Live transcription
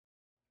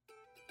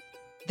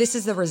This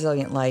is The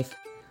Resilient Life,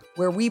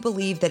 where we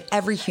believe that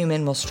every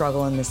human will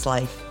struggle in this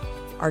life.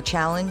 Our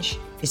challenge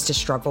is to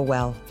struggle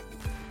well.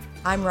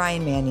 I'm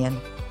Ryan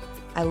Mannion.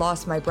 I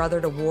lost my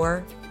brother to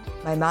war,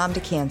 my mom to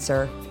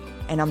cancer,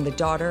 and I'm the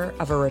daughter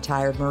of a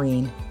retired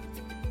Marine.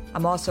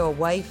 I'm also a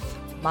wife,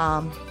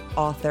 mom,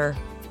 author,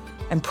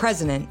 and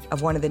president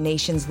of one of the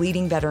nation's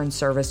leading veteran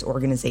service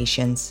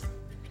organizations.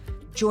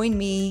 Join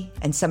me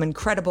and some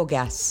incredible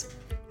guests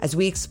as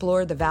we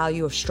explore the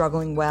value of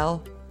struggling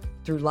well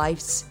through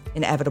life's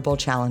inevitable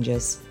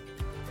challenges.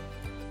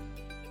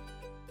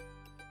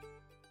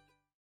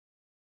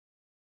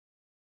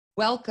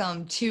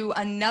 Welcome to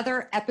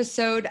another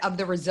episode of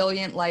the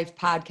Resilient Life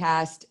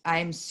podcast.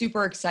 I'm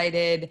super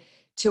excited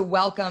to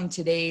welcome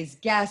today's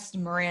guest,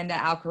 Miranda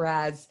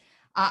Alcaraz.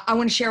 I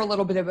want to share a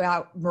little bit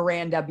about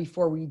Miranda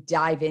before we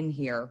dive in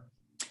here.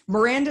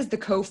 Miranda is the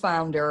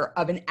co-founder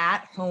of an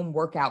at-home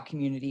workout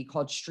community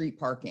called Street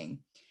Parking,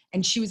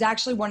 and she was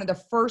actually one of the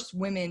first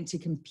women to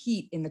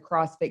compete in the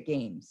CrossFit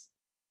Games.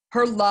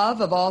 Her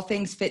love of all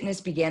things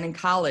fitness began in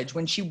college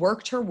when she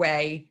worked her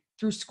way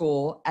through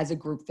school as a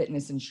group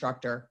fitness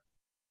instructor.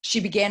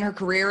 She began her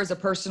career as a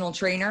personal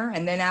trainer,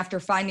 and then after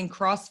finding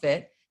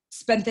CrossFit,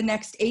 spent the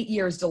next 8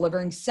 years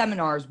delivering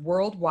seminars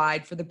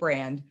worldwide for the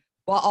brand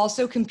while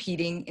also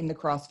competing in the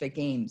CrossFit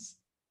Games.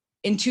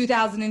 In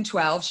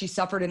 2012, she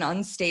suffered an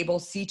unstable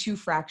C2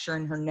 fracture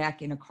in her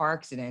neck in a car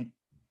accident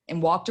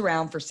and walked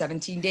around for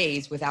 17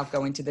 days without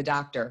going to the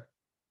doctor.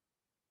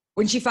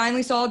 When she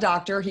finally saw a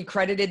doctor, he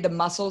credited the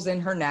muscles in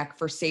her neck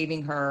for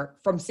saving her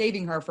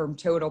from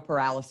total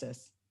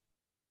paralysis.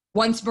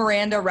 Once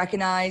Miranda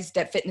recognized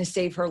that fitness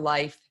saved her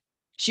life,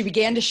 she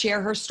began to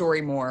share her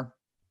story more.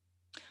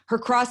 Her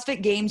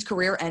CrossFit Games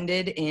career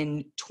ended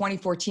in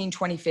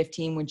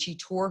 2014-2015 when she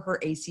tore her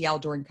ACL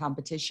during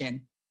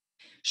competition.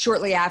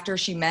 Shortly after,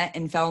 she met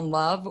and fell in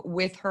love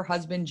with her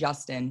husband,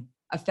 Justin,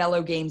 a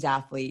fellow Games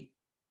athlete.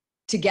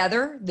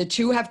 Together, the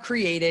two have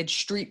created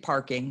Street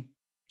Parking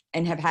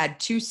and have had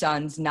two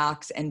sons,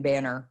 Knox and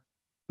Banner.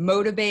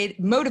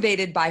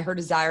 Motivated by her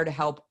desire to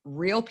help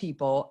real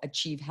people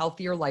achieve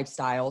healthier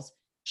lifestyles,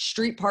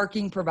 Street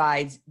Parking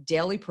provides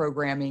daily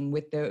programming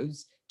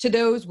to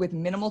those with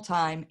minimal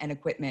time and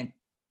equipment.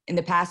 In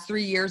the past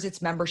 3 years,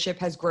 its membership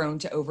has grown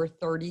to over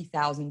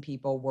 30,000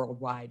 people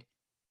worldwide.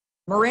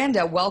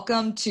 Miranda,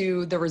 welcome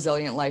to the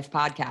Resilient Life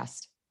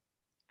podcast.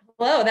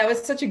 Hello, that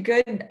was such a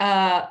good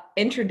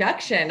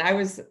introduction. I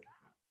was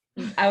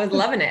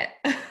loving it.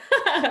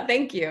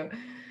 Thank you.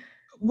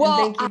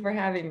 Well, and thank you for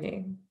having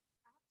me.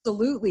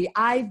 Absolutely.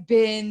 I've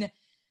been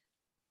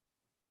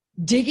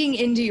digging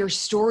into your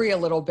story a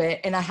little bit,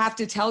 and I have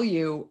to tell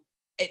you,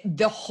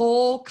 the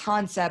whole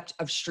concept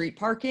of street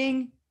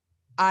parking,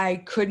 I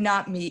could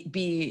not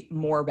be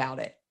more about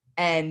it.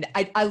 And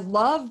I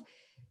love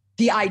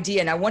the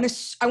idea, and I want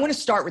to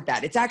start with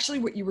that. It's actually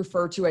what you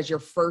refer to as your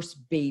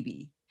first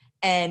baby.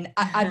 And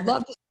I'd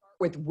love to start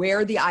with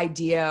where the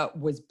idea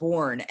was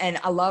born. And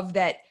I love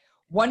that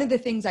one of the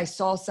things I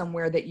saw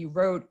somewhere that you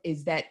wrote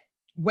is that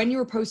when you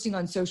were posting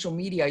on social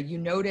media, you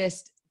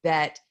noticed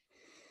that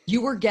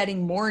you were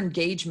getting more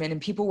engagement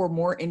and people were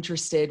more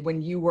interested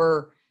when you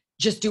were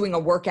just doing a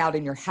workout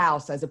in your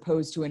house as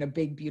opposed to in a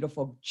big,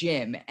 beautiful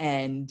gym.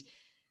 And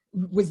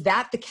was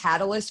that the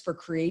catalyst for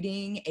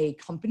creating a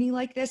company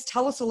like this?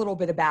 Tell us a little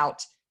bit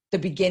about the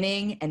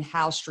beginning and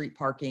how Street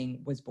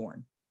Parking was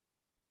born.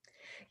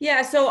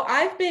 Yeah, so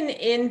I've been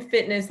in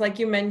fitness, like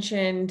you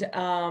mentioned,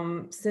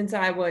 since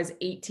I was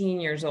 18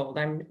 years old.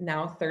 I'm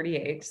now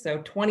 38, so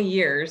 20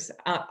 years,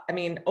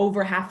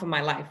 over half of my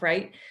life,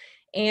 right?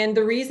 And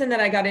the reason that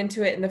I got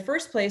into it in the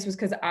first place was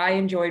because I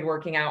enjoyed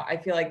working out. I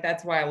feel like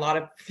that's why a lot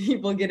of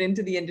people get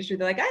into the industry.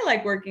 They're like, I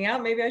like working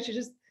out. Maybe I should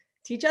just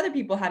teach other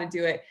people how to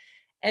do it.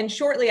 And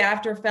shortly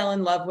after, fell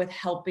in love with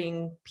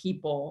helping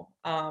people,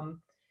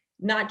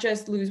 not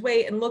just lose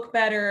weight and look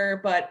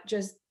better, but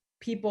just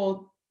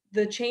people,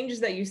 the changes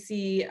that you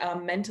see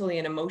mentally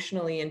and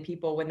emotionally in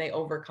people when they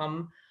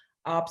overcome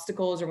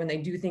obstacles or when they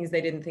do things they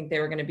didn't think they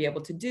were going to be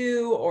able to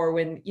do, or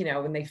when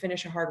they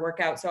finish a hard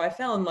workout. So I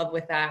fell in love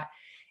with that.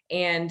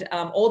 And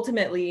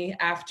ultimately,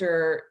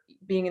 after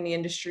being in the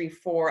industry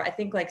for, I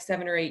think like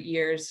 7 or 8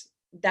 years,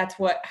 that's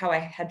how I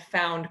had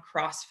found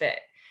CrossFit.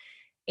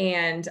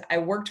 And I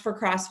worked for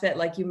CrossFit,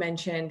 like you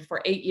mentioned,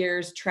 for 8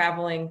 years,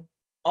 traveling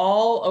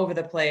all over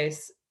the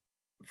place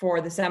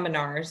for the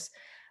seminars,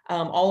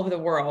 all over the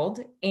world,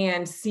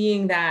 and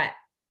seeing that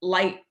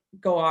light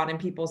go on in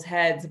people's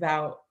heads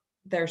about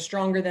they're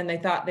stronger than they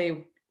thought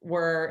they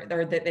were,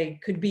 or that they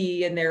could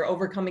be, and they're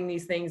overcoming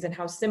these things, and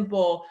how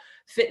simple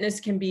fitness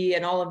can be,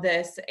 and all of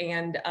this.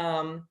 And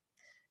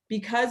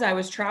because I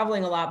was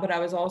traveling a lot, but I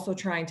was also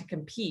trying to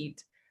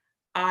compete,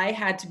 I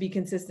had to be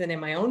consistent in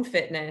my own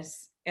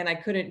fitness, and I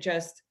couldn't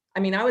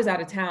I was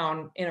out of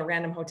town in a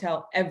random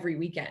hotel every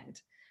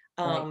weekend.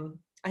 Right.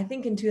 I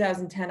think in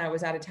 2010, I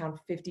was out of town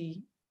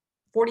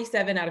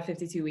 47 out of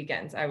 52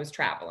 weekends I was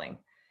traveling.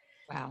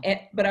 Wow.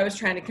 But I was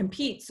trying to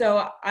compete.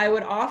 So I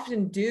would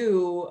often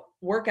do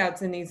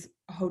workouts in these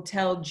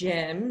hotel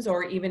gyms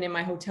or even in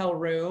my hotel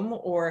room,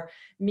 or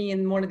me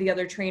and one of the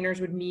other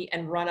trainers would meet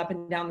and run up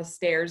and down the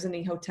stairs in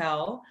the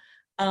hotel.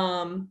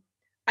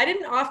 I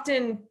didn't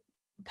often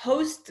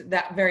post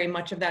that very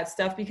much of that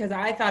stuff because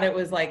I thought it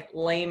was like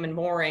lame and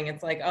boring.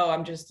 It's like, oh,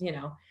 I'm just,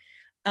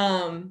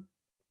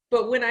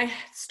 but when I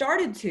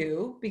started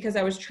to, because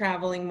I was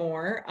traveling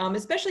more,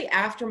 especially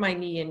after my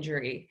knee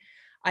injury,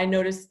 I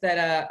noticed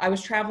that I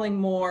was traveling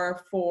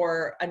more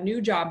for a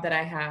new job that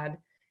I had,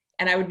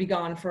 and I would be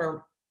gone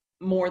for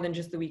more than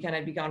just the weekend.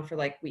 I'd be gone for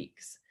like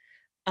weeks.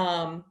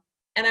 And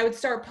I would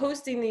start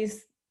posting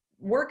these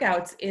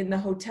workouts in the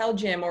hotel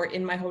gym or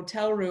in my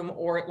hotel room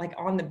or like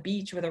on the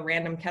beach with a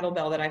random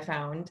kettlebell that I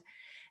found.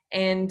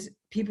 And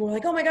people were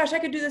like, oh my gosh, I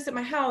could do this at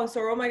my house,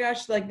 or oh my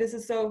gosh, like this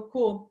is so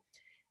cool.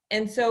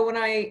 And so when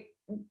I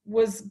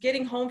was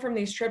getting home from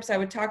these trips, I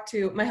would talk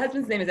to, my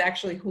husband's name is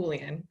actually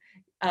Julian.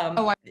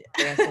 Oh,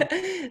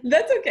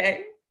 That's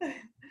okay.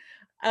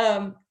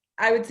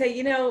 I would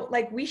say,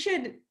 like we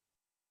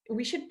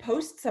should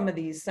post some of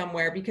these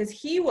somewhere, because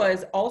he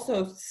was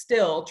also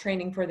still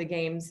training for the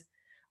games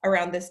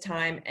around this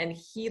time, and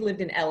he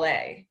lived in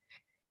LA.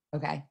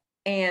 okay.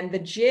 And the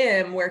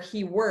gym where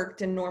he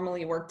worked and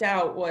normally worked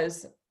out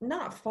was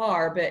not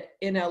far, but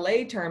in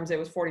LA terms, it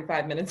was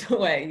 45 minutes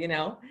away,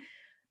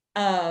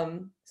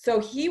 So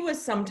he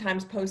was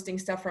sometimes posting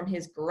stuff from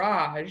his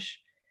garage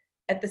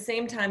at the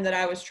same time that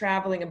I was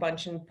traveling a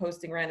bunch and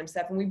posting random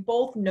stuff. And we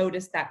both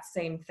noticed that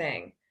same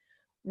thing,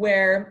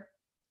 where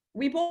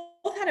we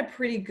both had a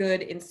pretty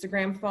good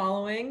Instagram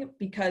following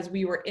because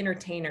we were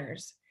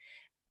entertainers.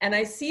 And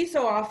I see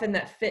so often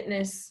that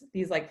fitness,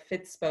 these like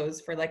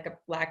fitspos, for like a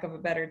lack of a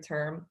better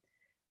term,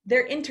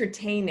 they're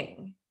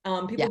entertaining.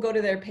 People go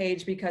to their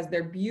page because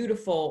they're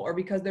beautiful or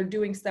because they're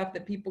doing stuff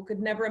that people could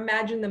never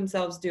imagine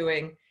themselves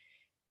doing.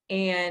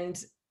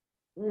 And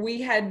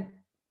we had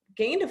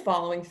gained a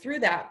following through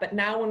that. But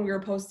now when we were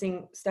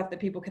posting stuff that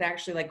people could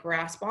actually like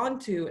grasp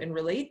onto and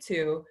relate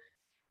to,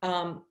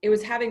 it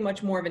was having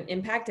much more of an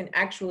impact and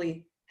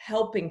actually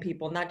helping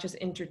people, not just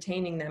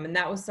entertaining them. And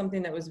that was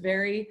something that was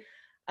very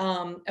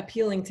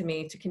appealing to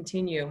me to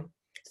continue.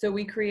 So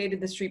we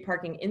created the Street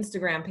Parking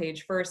Instagram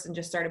page first and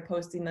just started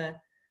posting the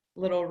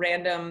little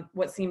random,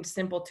 what seemed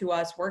simple to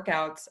us,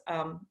 workouts,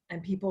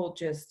 and people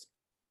just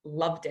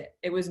loved it.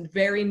 It was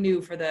very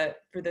new for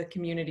the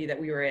community that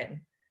we were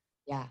in.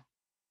 Yeah.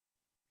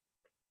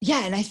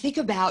 Yeah. And I think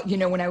about,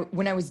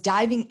 when I was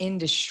diving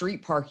into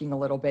street parking a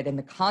little bit and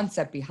the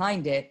concept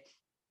behind it,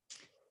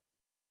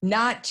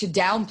 not to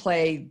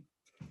downplay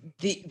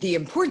the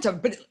importance of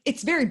it, but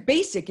it's very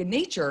basic in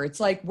nature. It's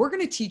like, we're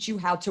going to teach you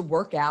how to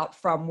work out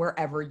from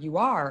wherever you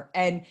are.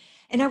 And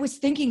I was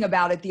thinking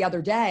about it the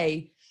other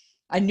day.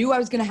 I knew I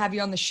was going to have you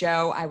on the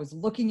show. I was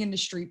looking into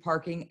street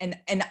parking,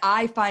 and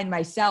I find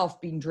myself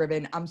being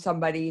driven. I'm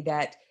somebody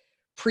that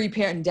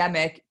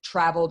pre-pandemic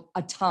traveled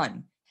a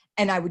ton,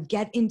 and I would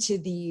get into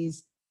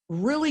these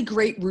really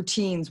great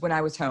routines when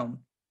I was home,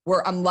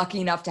 where I'm lucky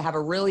enough to have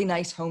a really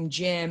nice home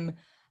gym.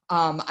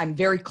 I'm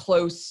very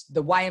close.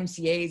 The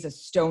YMCA is a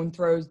stone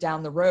throws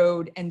down the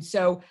road. And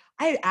so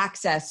I had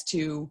access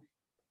to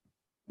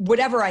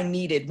whatever I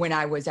needed when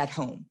I was at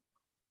home.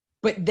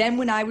 But then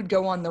when I would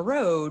go on the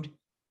road,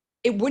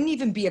 it wouldn't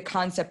even be a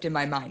concept in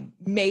my mind.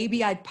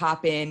 Maybe I'd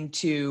pop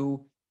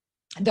into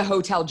the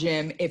hotel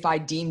gym if I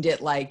deemed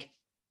it like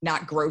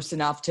not gross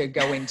enough to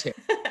go into.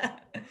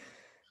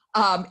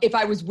 If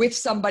I was with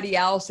somebody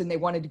else and they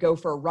wanted to go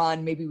for a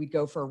run, maybe we'd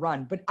go for a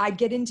run. But I'd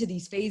get into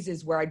these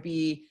phases where I'd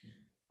be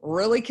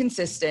really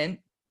consistent,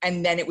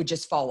 and then it would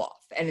just fall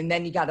off. And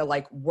then you got to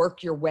like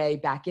work your way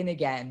back in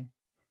again.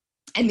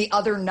 And the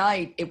other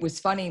night, it was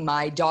funny.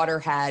 My daughter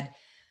had,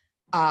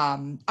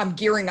 I'm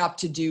gearing up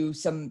to do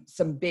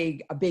a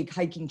big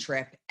hiking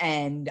trip.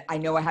 And I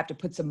know I have to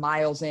put some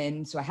miles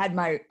in. So I had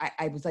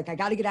I was like, I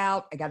got to get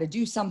out. I got to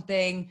do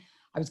something.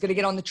 I was going to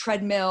get on the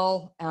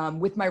treadmill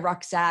with my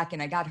rucksack.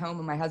 And I got home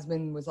and my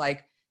husband was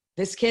like,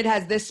 this kid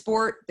has this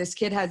sport. This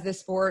kid has this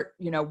sport.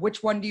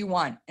 Which one do you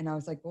want? And I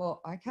was like, well,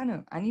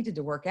 I needed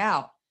to work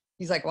out.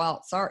 He's like,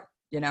 well, sorry,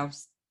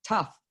 it's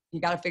tough.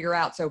 You got to figure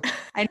out. So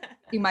I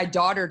took my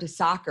daughter to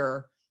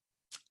soccer,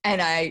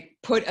 and I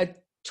put a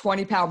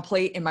 20-pound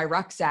plate in my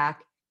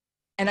rucksack,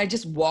 and I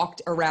just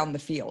walked around the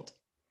field.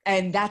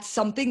 And that's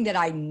something that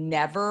I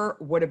never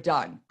would have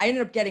done. I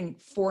ended up getting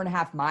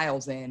 4.5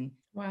 miles in,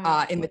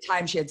 in the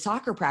time she had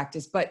soccer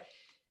practice. But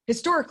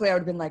historically, I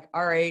would have been like,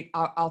 all right,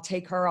 I'll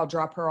take her, I'll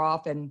drop her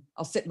off, and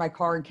I'll sit in my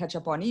car and catch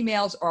up on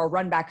emails, or I'll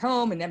run back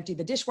home and empty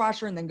the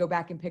dishwasher and then go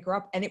back and pick her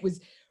up. And it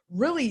was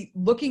really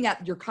looking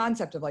at your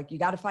concept of like, you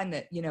got to find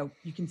that,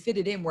 you can fit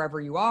it in wherever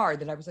you are,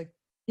 that I was like,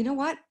 you know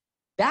what?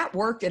 That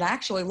worked, and I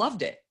actually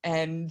loved it.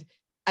 And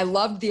I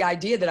loved the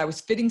idea that I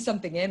was fitting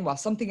something in while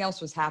something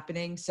else was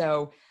happening.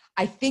 So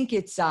I think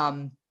it's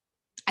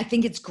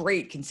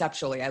great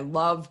conceptually. I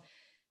love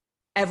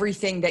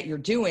everything that you're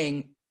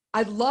doing.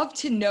 I'd love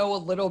to know a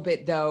little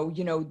bit though,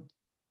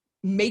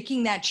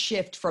 making that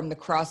shift from the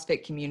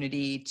CrossFit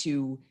community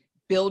to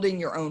building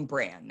your own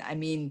brand. I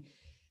mean,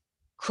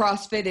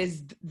 CrossFit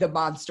is the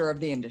monster of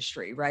the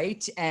industry,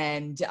 right?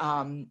 And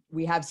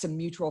we have some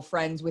mutual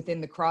friends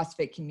within the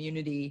CrossFit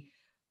community.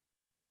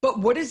 But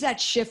what does that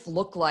shift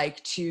look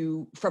like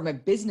from a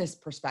business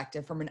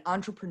perspective, from an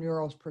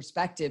entrepreneurial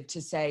perspective,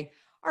 to say,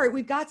 all right,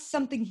 we've got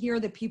something here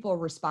that people are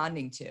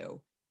responding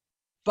to,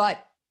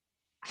 but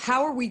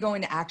how are we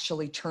going to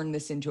actually turn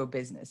this into a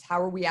business?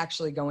 How are we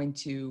actually going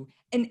to,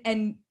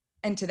 and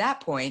to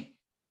that point,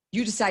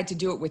 you decide to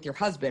do it with your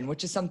husband,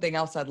 which is something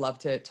else I'd love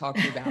to talk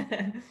to you about.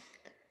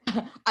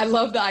 I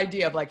love the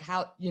idea of like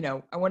how,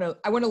 I want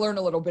to learn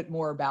a little bit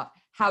more about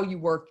how you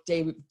work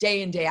day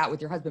in, day out with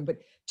your husband, but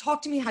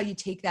talk to me how you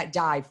take that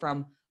dive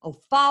from a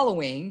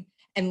following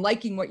and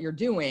liking what you're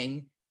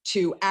doing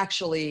to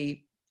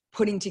actually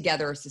putting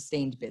together a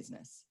sustained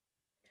business.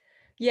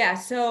 Yeah.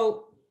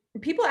 So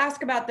people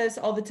ask about this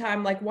all the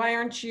time. Like, why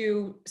aren't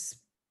you,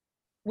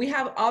 we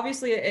have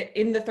obviously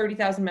in the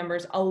 30,000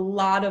 members, a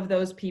lot of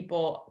those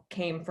people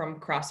came from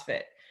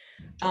CrossFit.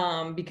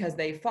 Because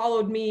they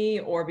followed me,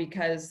 or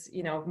because,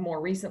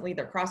 more recently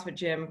their CrossFit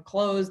gym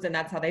closed and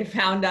that's how they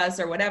found us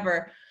or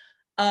whatever.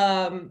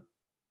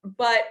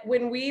 But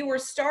when we were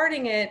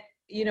starting it,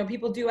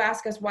 people do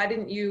ask us, why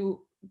didn't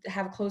you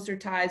have closer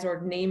ties or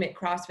name it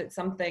CrossFit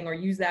something or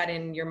use that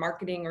in your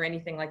marketing or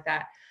anything like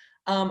that?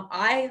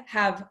 I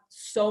have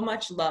so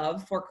much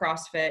love for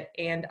CrossFit,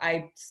 and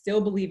I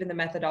still believe in the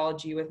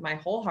methodology with my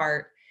whole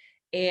heart.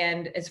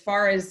 And as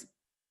far as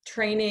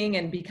training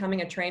and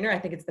becoming a trainer, I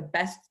think it's the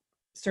best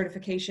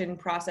certification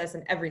process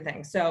and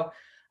everything. So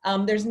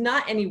there's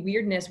not any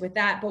weirdness with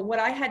that. But what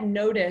I had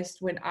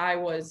noticed when I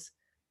was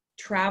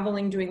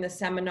traveling, doing the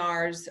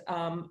seminars,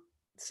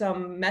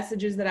 some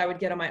messages that I would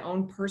get on my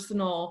own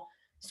personal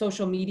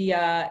social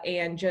media,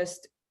 and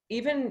just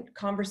even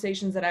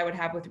conversations that I would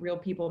have with real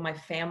people, my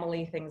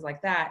family, things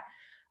like that.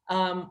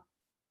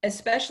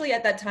 Especially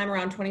at that time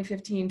around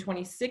 2015,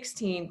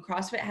 2016,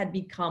 CrossFit had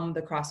become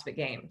the CrossFit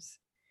Games.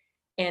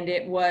 And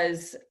it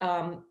was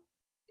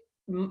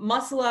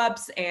muscle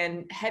ups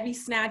and heavy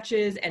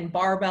snatches and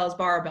barbells.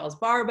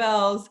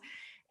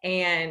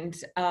 And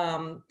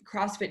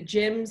CrossFit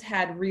gyms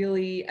had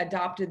really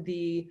adopted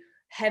the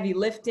heavy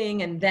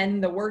lifting and then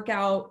the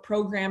workout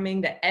programming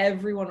that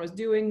everyone was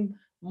doing,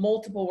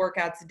 multiple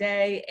workouts a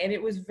day. And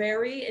it was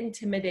very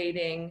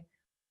intimidating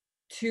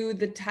to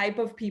the type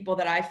of people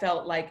that I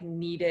felt like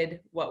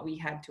needed what we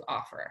had to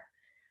offer.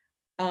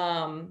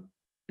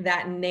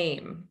 That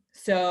name.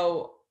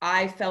 So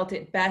I felt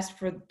it best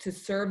to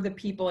serve the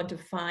people and to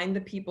find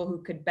the people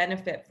who could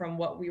benefit from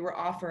what we were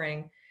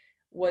offering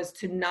was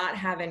to not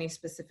have any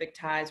specific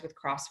ties with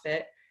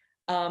CrossFit.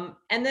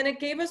 And then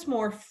it gave us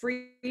more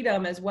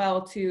freedom as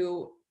well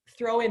to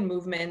throw in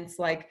movements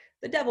like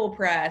the devil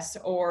press,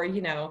 or,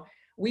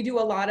 we do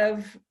a lot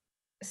of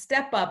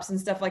step ups and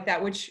stuff like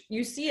that, which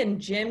you see in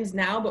gyms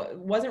now, but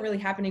wasn't really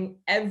happening.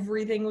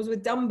 Everything was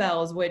with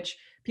dumbbells, which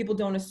people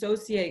don't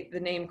associate the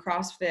name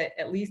CrossFit,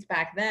 at least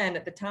back then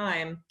at the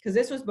time, because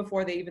this was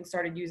before they even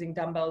started using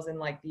dumbbells in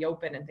like the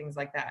open and things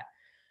like that.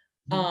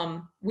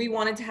 We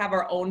wanted to have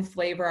our own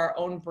flavor, our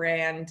own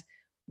brand.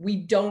 We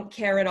don't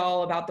care at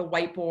all about the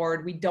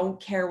whiteboard. We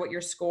don't care what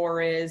your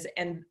score is.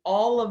 And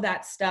all of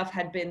that stuff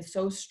had been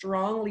so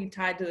strongly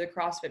tied to the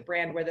CrossFit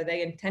brand, whether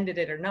they intended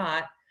it or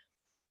not,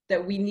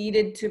 that we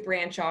needed to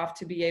branch off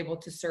to be able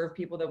to serve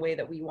people the way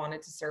that we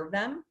wanted to serve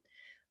them.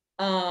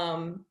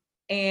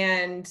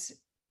 And,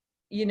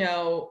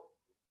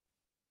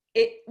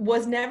 it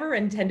was never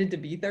intended to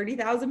be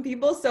 30,000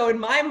 people. So in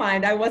my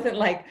mind, I wasn't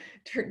like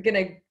going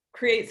to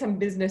create some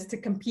business to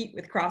compete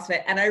with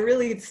CrossFit. And I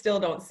really still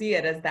don't see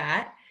it as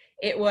that.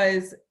 It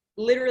was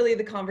literally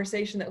the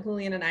conversation that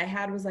Julian and I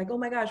had was like, oh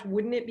my gosh,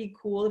 wouldn't it be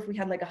cool if we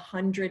had like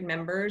 100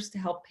 members to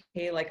help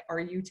pay like our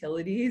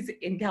utilities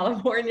in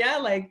California?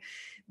 Like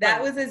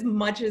that was as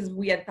much as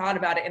we had thought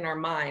about it in our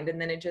mind. And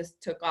then it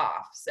just took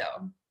off. So.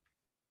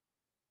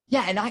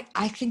 Yeah. And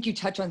I think you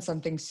touch on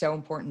something so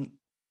important.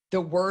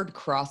 The word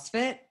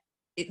CrossFit,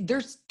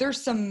 there's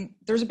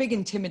a big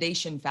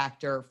intimidation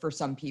factor for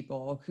some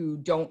people who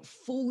don't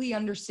fully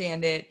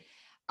understand it.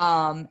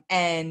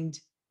 And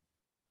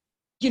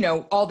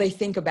all they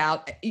think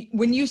about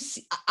when you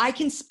see, I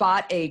can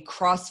spot a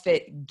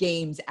CrossFit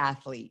Games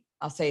athlete.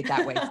 I'll say it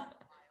that way.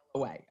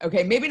 Away.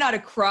 Okay. Maybe not a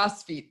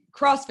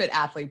CrossFit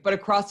athlete, but a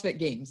CrossFit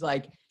Games,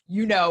 like,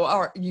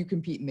 or you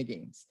compete in the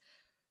games.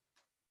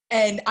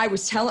 And I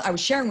was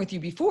sharing with you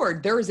before,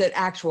 there was an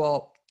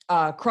actual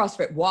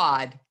CrossFit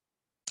WOD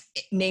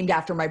named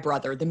after my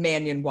brother, the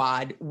Mannion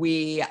WOD.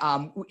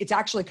 It's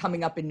actually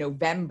coming up in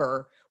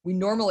November. We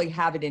normally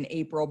have it in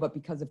April, but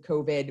because of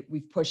COVID,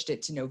 we've pushed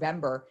it to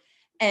November.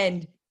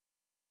 And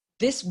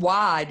this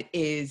WOD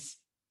is,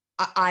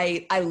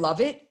 I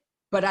love it,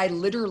 but I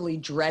literally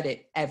dread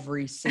it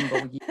every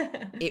single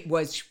year. It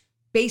was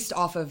based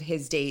off of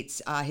his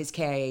dates, his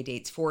KIA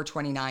dates,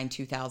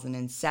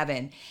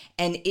 4/29/2007.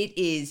 And it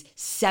is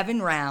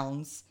 7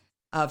 rounds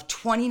of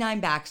 29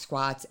 back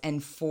squats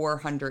and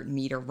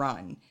 400-meter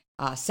run,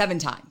 7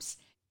 times.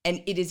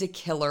 And it is a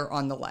killer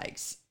on the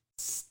legs.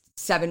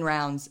 7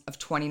 rounds of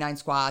 29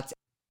 squats,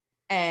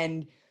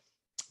 And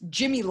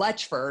Jimmy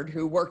Letchford,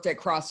 who worked at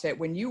CrossFit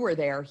when you were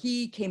there,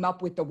 he came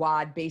up with the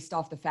WOD based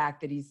off the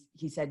fact that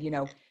he said,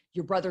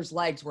 your brother's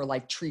legs were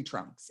like tree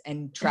trunks,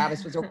 and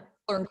Travis was a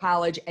wrestler in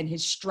college and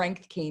his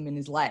strength came in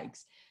his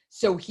legs.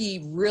 So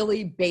he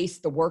really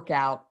based the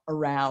workout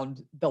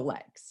around the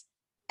legs.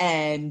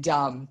 And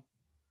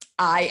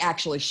I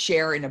actually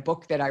share in a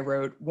book that I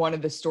wrote, one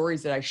of the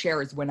stories that I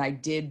share is when I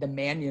did the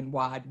Manion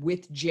WOD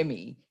with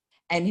Jimmy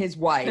and his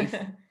wife.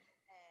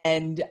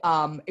 And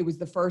it was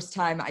the first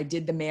time I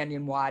did the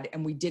Manion WOD,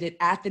 and we did it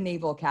at the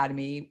Naval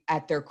Academy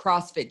at their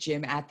CrossFit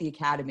gym at the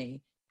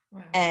Academy.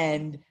 Wow.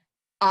 And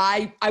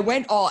I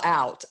went all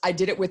out. I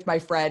did it with my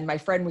friend. My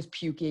friend was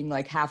puking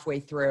like halfway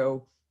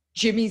through.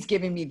 Jimmy's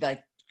giving me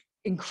like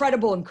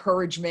incredible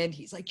encouragement.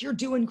 He's like, you're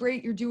doing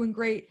great. You're doing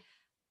great.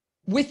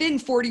 Within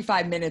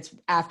 45 minutes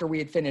after we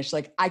had finished,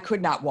 like I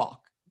could not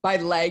walk. My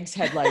legs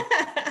had like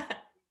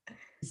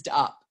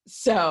up.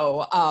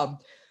 So,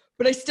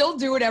 but I still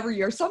do it every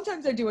year.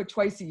 Sometimes I do it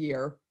twice a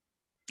year.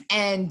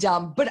 And,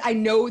 but I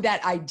know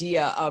that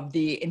idea of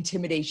the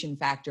intimidation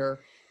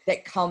factor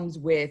that comes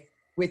with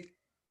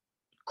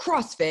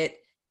CrossFit.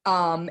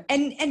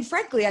 And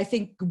frankly, I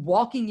think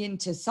walking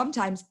into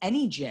sometimes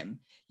any gym,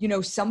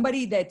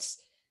 somebody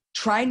that's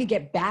trying to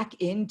get back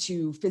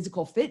into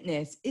physical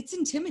fitness, it's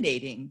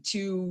intimidating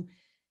to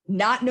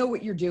not know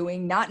what you're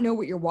doing, not know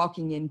what you're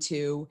walking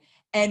into.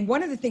 And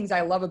one of the things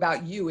I love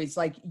about you is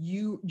like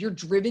you're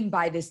driven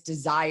by this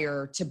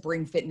desire to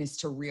bring fitness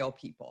to real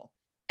people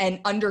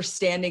and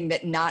understanding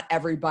that not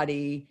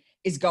everybody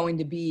is going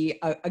to be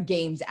a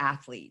games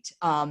athlete.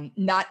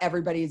 Not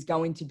everybody is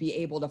going to be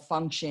able to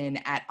function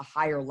at a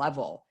higher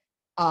level.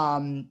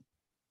 I'd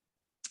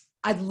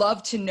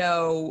love to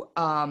know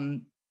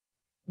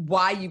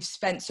why you've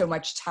spent so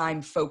much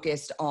time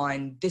focused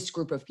on this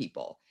group of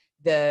people,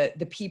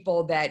 the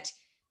people that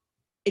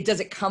does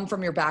it come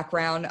from your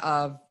background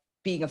of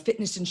being a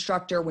fitness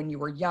instructor when you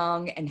were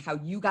young and how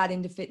you got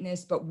into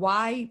fitness, but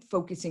why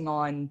focusing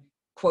on,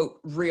 quote,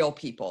 real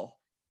people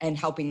and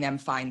helping them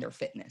find their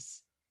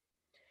fitness?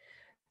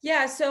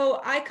 Yeah,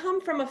 so I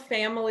come from a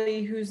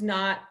family who's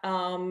not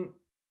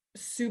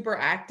super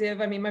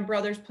active. I mean, my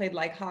brothers played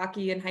like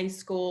hockey in high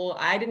school.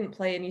 I didn't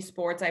play any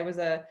sports. I was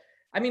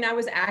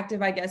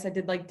active, I guess. I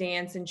did like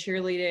dance and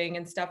cheerleading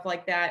and stuff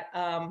like that.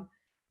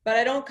 But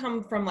I don't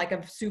come from like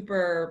a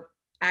super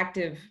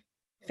active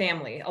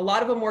family. A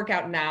lot of them work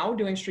out now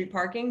doing street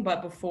parking,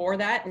 but before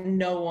that,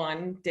 no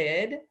one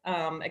did,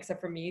 except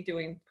for me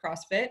doing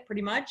CrossFit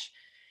pretty much.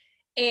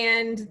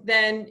 And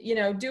then,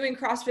 doing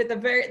CrossFit,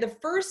 the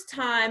first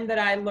time that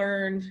I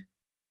learned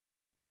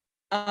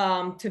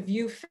to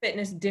view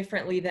fitness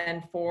differently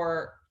than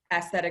for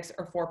aesthetics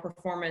or for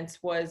performance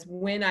was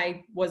when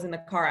I was in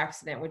the car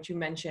accident, which you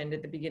mentioned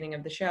at the beginning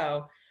of the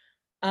show.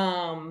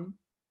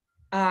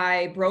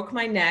 I broke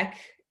my neck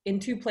in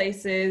 2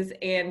 places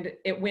and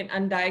it went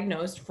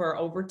undiagnosed for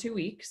over 2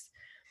 weeks.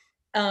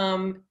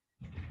 And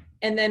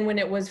then when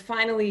it was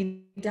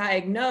finally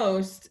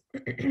diagnosed,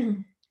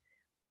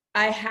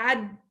 I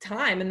had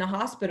time in the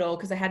hospital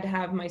because I had to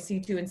have my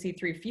C2 and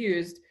C3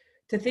 fused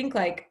to think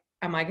like,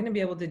 am I going to be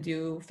able to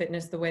do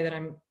fitness the way that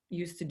I'm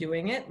used to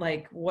doing it?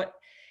 Like what?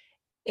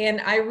 And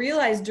I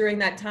realized during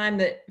that time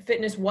that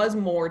fitness was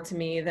more to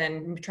me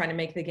than trying to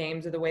make the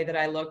games or the way that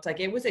I looked. Like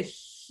it was a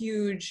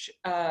huge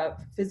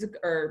physical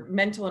or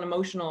mental and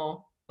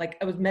emotional, like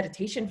it was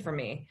meditation for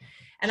me.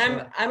 And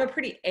sure. I'm a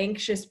pretty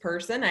anxious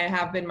person. I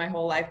have been my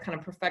whole life, kind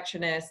of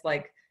perfectionist,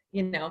 like,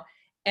 and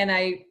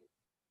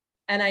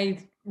I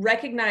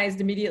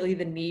recognized immediately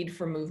the need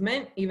for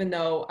movement, even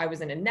though I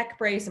was in a neck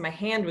brace and my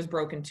hand was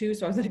broken too.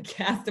 So I was in a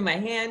cast in my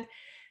hand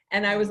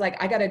and I was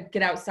like, I got to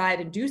get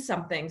outside and do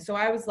something. So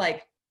I was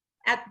like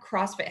at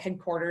CrossFit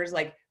headquarters,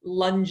 like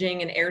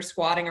lunging and air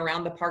squatting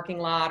around the parking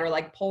lot or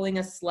like pulling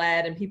a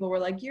sled, and people were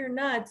like, you're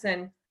nuts.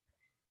 And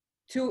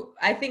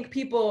I think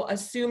people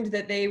assumed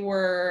that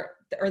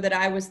that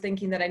I was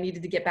thinking that I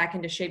needed to get back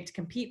into shape to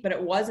compete, but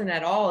it wasn't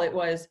at all. It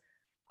was,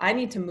 I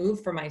need to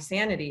move for my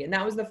sanity. And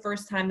that was the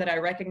first time that I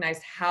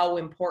recognized how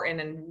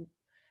important and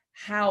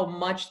how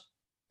much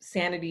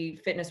sanity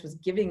fitness was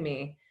giving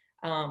me.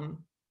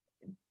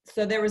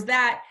 So there was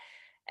that.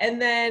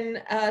 And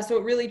then, so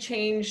it really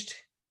changed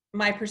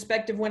my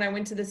perspective when I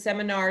went to the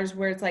seminars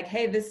where it's like,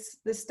 hey, this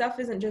stuff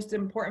isn't just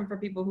important for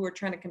people who are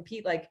trying to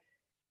compete. Like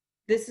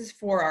this is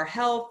for our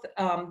health.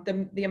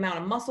 The amount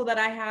of muscle that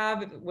I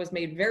have, it was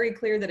made very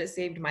clear that it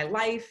saved my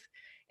life.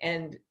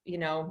 And,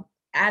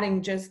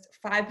 adding just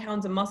 5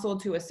 pounds of muscle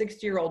to a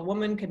 60-year-old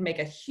woman could make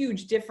a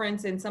huge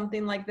difference in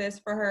something like this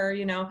for her,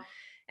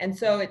 And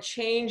so it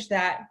changed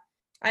that.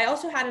 I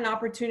also had an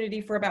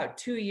opportunity for about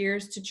 2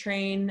 years to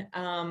train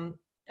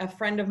a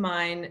friend of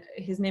mine.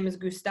 His name is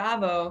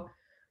Gustavo,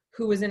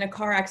 who was in a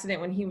car accident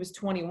when he was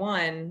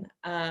 21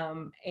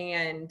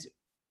 and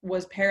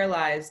was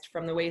paralyzed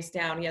from the waist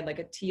down. He had like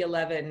a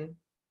T11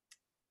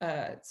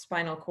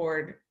 spinal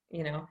cord,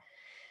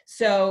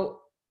 So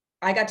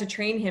I got to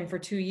train him for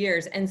 2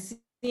 years and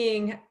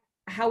seeing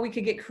how we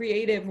could get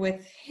creative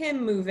with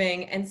him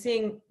moving and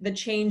seeing the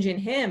change in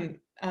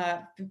him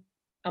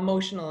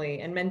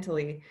emotionally and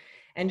mentally,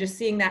 and just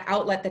seeing that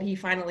outlet that he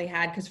finally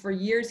had, because for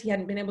years he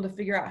hadn't been able to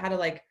figure out how to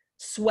like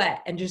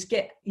sweat and just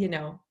get,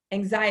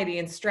 anxiety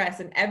and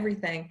stress and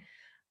everything.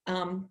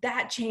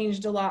 That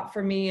changed a lot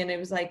for me, and it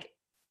was like,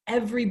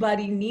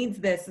 everybody needs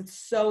this, it's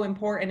so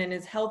important. And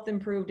his health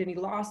improved, and he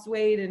lost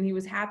weight, and he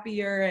was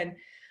happier.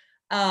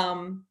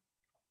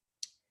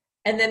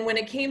 And then when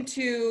it came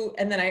to,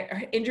 and then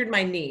I injured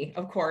my knee,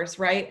 of course,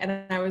 right?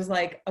 And I was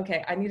like,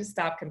 okay, I need to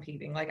stop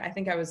competing. Like, I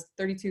think I was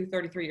 32,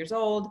 33 years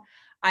old.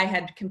 I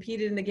had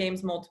competed in the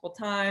games multiple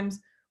times.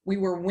 We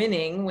were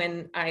winning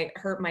when I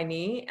hurt my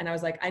knee. And I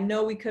was like, I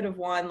know we could have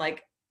won.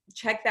 Like,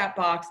 check that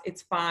box.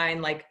 It's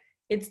fine. Like,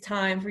 it's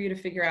time for you to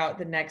figure out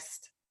the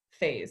next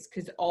phase,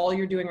 because all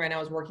you're doing right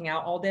now is working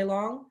out all day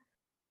long.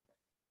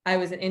 I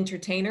was an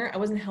entertainer. I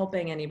wasn't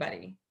helping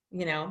anybody,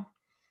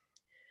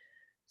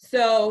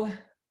 So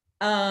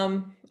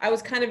I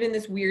was kind of in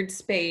this weird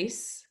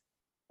space,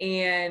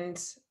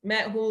 and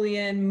met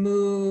Julian,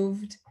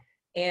 moved.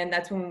 And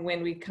that's when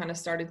we kind of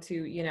started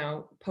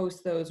to,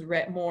 post those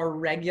more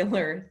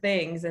regular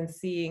things, and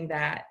seeing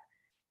that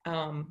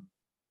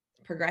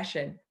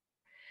progression.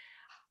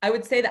 I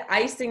would say the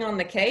icing on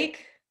the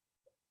cake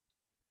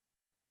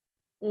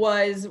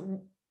was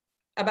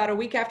about a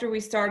week after we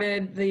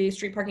started the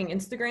street parking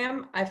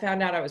Instagram, I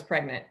found out I was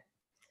pregnant.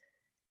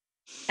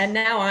 And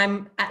now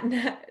I'm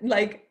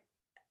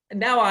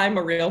now I'm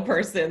a real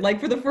person. Like,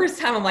 for the first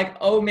time, I'm like,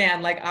 oh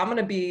man, like, I'm going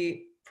to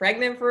be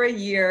pregnant for a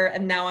year,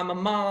 and now I'm a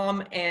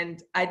mom.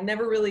 And I'd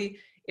never really,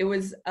 it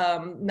was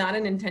not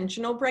an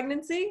intentional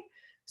pregnancy.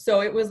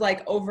 So it was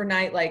like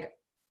overnight, like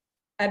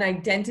an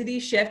identity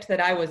shift that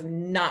I was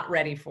not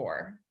ready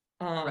for.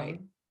 Right.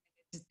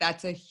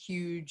 That's a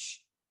huge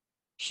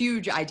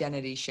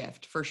identity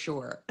shift for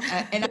sure.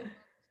 And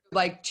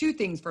like, two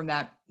things from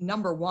that.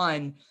 Number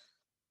one,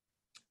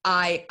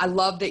 I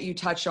love that you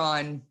touch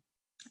on,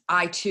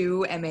 I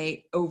too am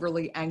a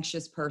overly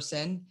anxious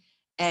person.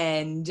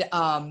 And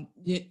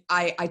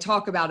I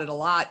talk about it a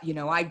lot.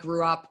 I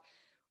grew up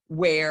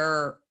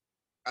where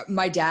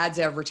my dad's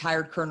a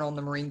retired colonel in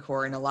the Marine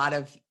Corps. And a lot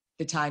of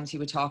the times he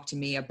would talk to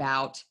me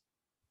about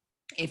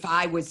if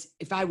I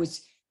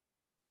was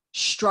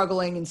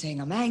struggling and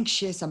saying, I'm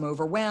anxious, I'm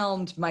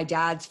overwhelmed, my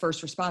dad's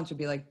first response would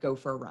be like, go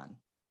for a run.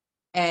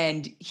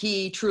 And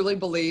he truly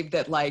believed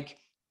that like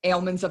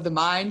ailments of the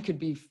mind could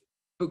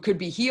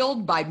be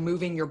healed by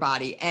moving your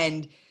body.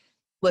 And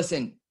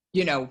listen,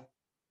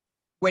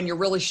 when you're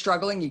really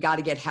struggling, you got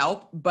to get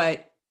help.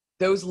 But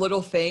those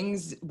little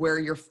things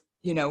where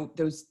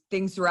those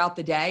things throughout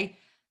the day,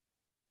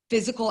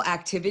 physical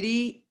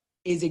activity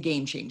is a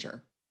game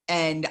changer.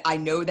 And I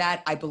know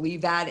that, I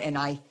believe that. And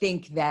I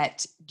think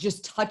that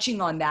just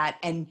touching on that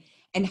and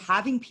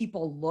having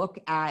people look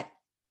at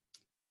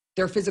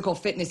their physical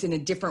fitness in a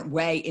different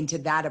way into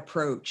that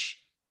approach,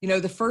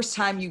 the first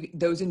time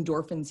those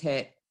endorphins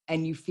hit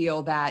and you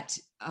feel that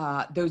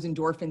those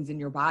endorphins in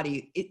your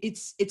body,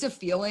 it's a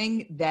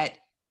feeling that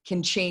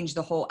can change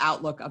the whole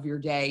outlook of your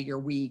day, your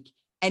week.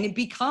 And it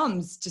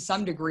becomes to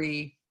some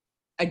degree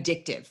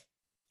addictive.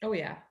 Oh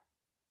yeah.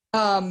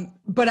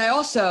 But I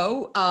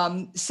also,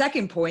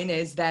 second point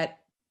is that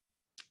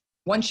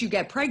once you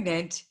get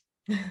pregnant,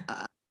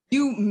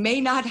 you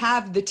may not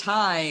have the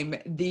time,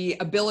 the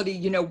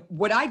ability,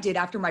 what I did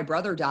after my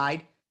brother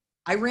died,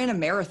 I ran a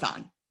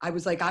marathon. I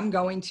was like, I'm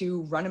going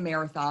to run a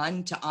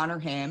marathon to honor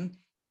him.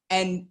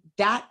 And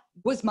that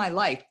was my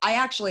life. I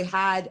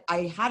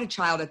had a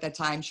child at that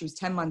time. She was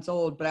 10 months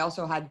old, but I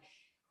also had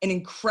an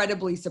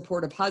incredibly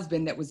supportive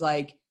husband that was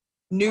like,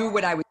 knew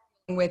what I was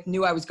with,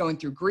 knew I was going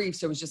through grief.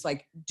 So it was just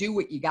like, do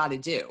what you got to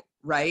do.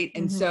 Right.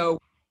 And so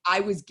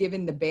I was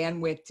given the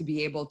bandwidth to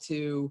be able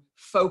to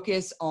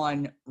focus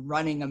on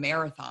running a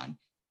marathon.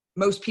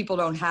 Most people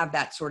don't have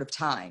that sort of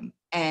time.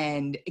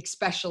 And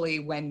especially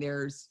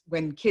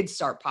when kids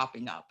start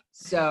popping up.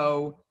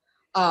 So,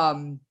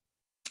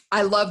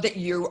 I love that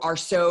you are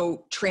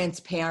so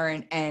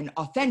transparent and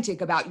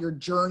authentic about your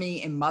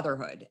journey in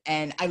motherhood.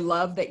 And I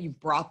love that you've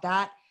brought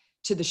that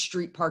to the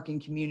street parking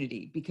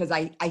community, because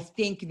I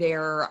think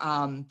they're,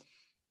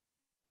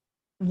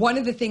 one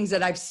of the things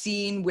that I've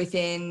seen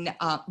within,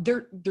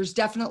 there's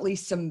definitely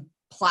some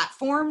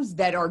platforms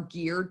that are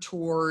geared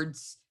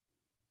towards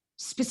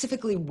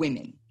specifically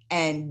women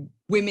and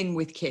women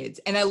with kids.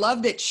 And I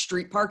love that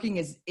street parking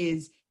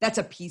is that's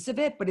a piece of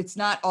it, but it's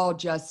not all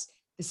just,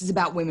 this is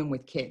about women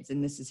with kids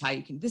and this is how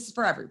this is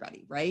for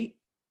everybody, right?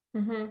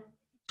 Mm-hmm.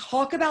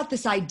 Talk about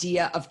this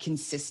idea of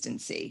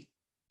consistency.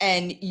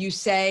 And you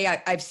say,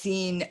 I've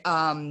seen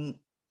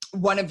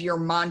one of your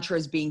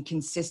mantras being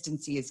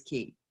consistency is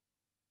key.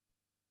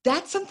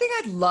 That's something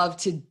I'd love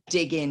to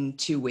dig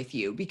into with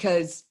you,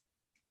 because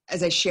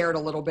as I shared a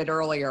little bit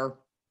earlier,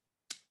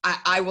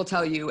 I will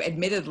tell you,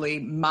 admittedly,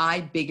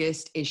 my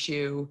biggest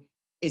issue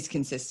is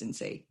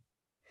consistency.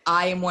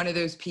 I am one of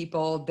those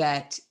people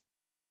that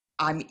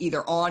I'm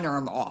either on or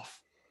I'm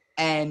off.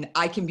 And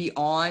I can be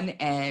on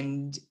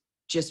and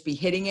just be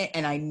hitting it.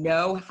 And I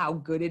know how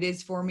good it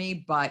is for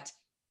me, but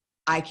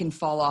I can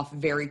fall off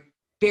very,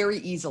 very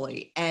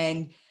easily.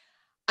 And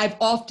I've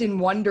often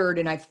wondered,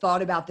 and I've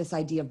thought about this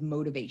idea of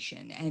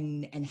motivation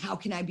and how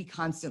can I be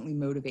constantly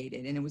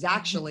motivated? And it was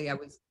actually, I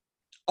was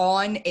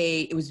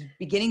it was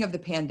beginning of the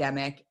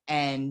pandemic,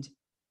 and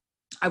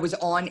I was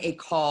on a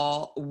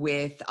call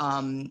with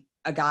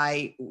a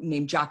guy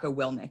named Jocko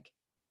Willnick.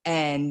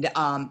 And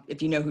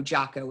if you know who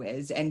Jocko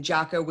is, and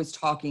Jocko was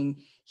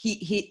talking,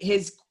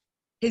 his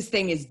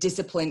thing is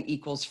discipline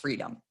equals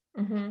freedom.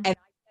 Mm-hmm. And I said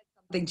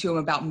something to him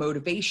about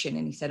motivation,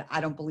 and he said,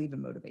 I don't believe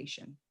in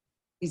motivation.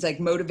 He's like,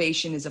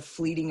 motivation is a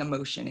fleeting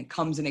emotion. It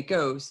comes and it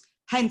goes.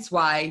 Hence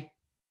why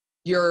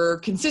your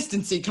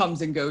consistency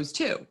comes and goes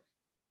too.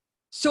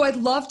 So I'd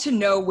love to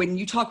know, when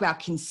you talk about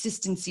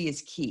consistency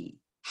is key,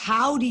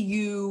 how do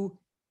you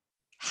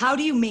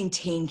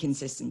maintain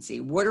consistency?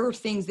 What are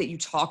things that you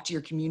talk to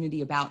your community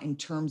about in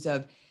terms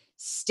of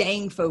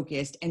staying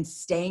focused and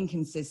staying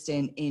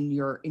consistent in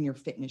your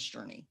fitness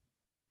journey?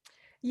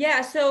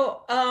 Yeah,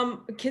 so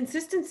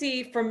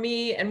consistency for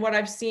me and what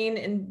I've seen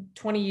in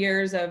 20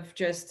 years of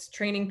just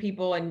training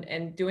people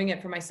and doing it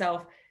for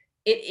myself,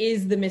 it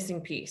is the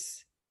missing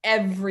piece.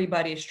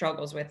 Everybody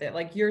struggles with it.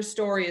 Like your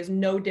story is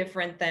no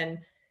different than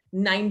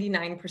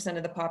 99%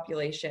 of the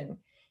population.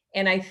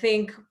 And I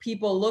think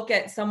people look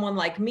at someone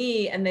like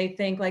me and they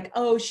think like,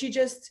 oh,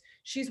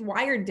 she's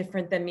wired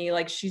different than me.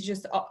 Like she's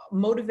just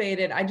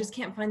motivated. I just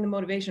can't find the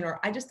motivation,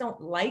 or I just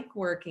don't like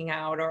working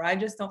out, or I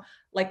just don't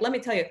like, let me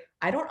tell you,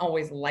 I don't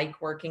always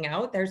like working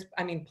out.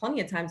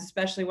 Plenty of times,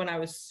 especially when I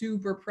was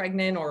super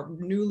pregnant or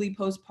newly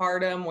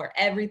postpartum, where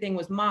everything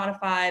was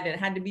modified and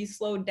had to be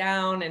slowed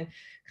down and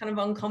kind of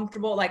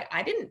uncomfortable. Like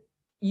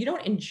you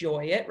don't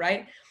enjoy it,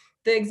 right?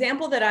 The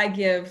example that I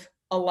give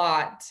a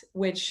lot,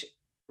 which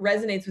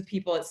resonates with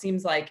people, it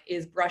seems like,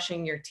 is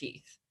brushing your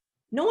teeth.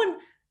 No one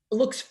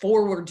looks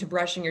forward to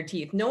brushing your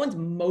teeth. No one's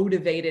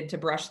motivated to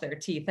brush their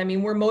teeth. I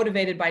mean, we're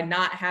motivated by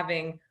not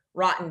having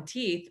rotten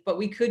teeth, but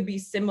we could be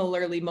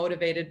similarly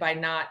motivated by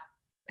not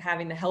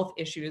having the health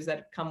issues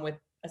that come with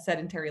a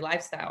sedentary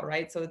lifestyle,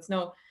 right? So it's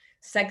no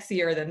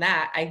sexier than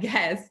that, I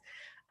guess.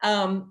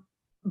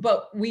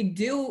 But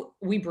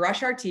we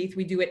brush our teeth.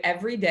 We do it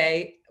every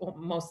day, well,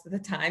 most of the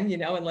time,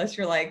 unless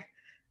you're like,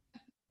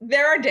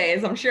 there are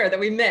days I'm sure that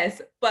we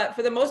miss, but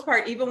for the most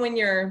part, even when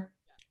you've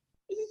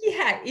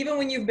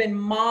been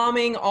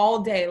momming all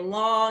day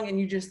long and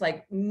you just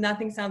like,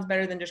 nothing sounds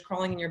better than just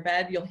crawling in your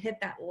bed, you'll hit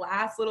that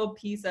last little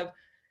piece of,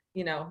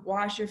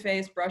 wash your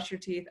face, brush your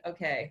teeth.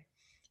 Okay.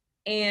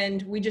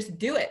 And we just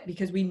do it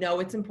because we know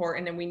it's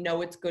important and we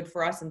know it's good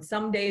for us. And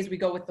some days we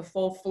go with the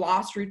full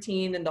floss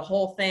routine and the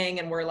whole thing,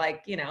 and we're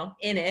like, in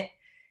it.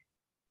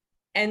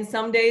 And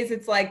some days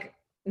it's like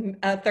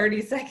a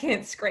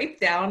 30-second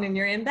scrape down and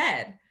you're in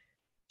bed.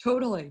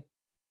 Totally.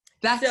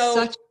 That's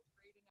such a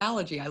great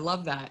analogy. I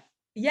love that.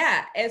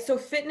 Yeah. And so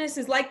fitness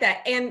is like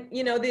that. And,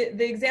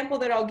 the example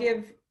that I'll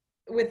give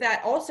with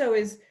that also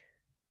is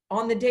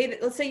on the day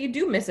that, let's say you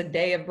do miss a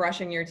day of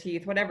brushing your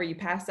teeth, whatever, you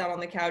passed out on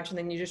the couch and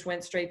then you just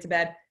went straight to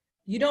bed.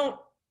 You don't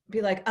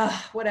be like,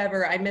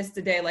 whatever, I missed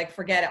a day. Like,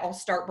 forget it. I'll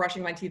start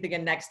brushing my teeth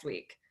again next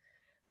week.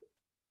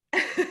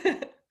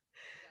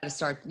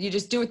 You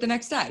just do it the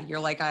next day. You're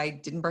like, I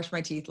didn't brush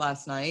my teeth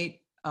last night.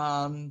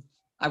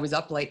 I was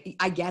up late.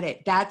 I get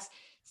it. That's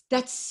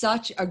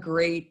such a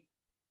great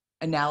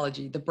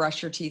analogy, the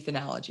brush your teeth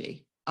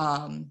analogy.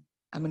 I'm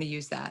going to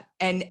use that.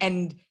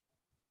 And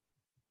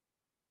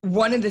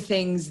one of the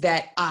things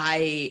that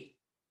I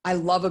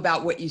love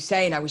about what you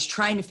say, and I was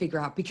trying to figure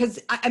out, because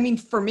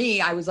for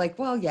me, I was like,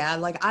 well, yeah,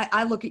 like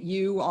I look at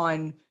you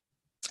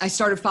I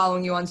started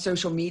following you on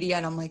social media,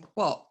 and I'm like,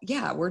 well,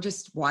 yeah, we're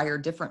just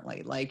wired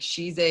differently. Like,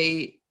 she's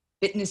a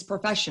fitness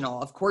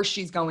professional. Of course,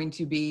 she's going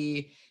to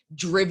be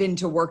driven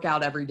to work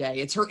out every day.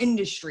 It's her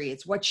industry.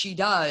 It's what she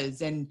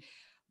does.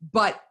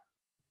 But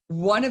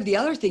one of the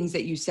other things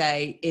that you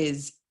say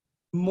is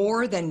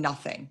more than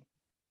nothing.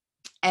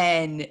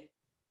 And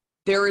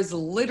there is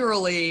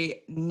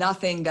literally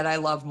nothing that I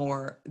love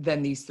more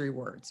than these three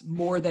words,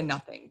 more than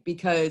nothing,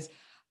 because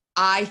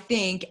I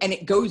think, and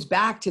it goes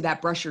back to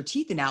that brush your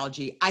teeth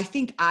analogy, I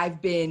think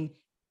I've been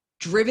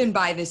driven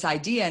by this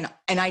idea,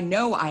 and I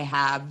know I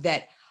have,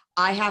 that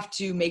I have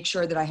to make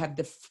sure that I have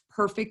the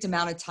perfect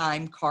amount of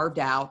time carved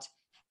out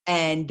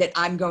and that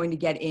I'm going to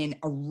get in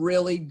a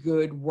really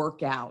good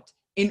workout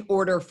in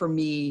order for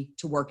me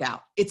to work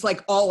out. It's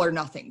like all or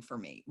nothing for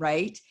me,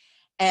 right?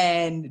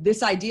 And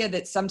this idea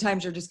that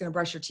sometimes you're just going to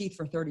brush your teeth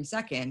for 30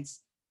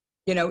 seconds,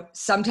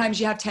 sometimes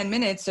you have 10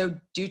 minutes, so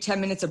do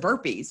 10 minutes of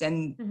burpees,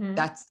 and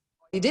that's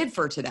what you did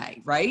for today,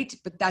 right?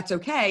 But that's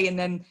okay. And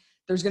then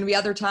there's going to be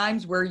other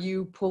times where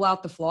you pull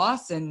out the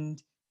floss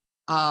and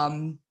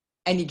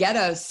you get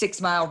a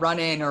 6-mile run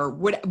in or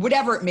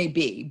whatever it may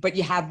be, but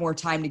you have more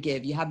time to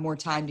give. You have more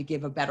time to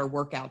give a better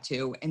workout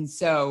to. And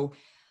so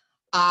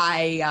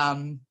I've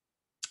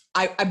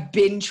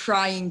been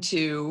trying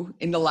to,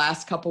 in the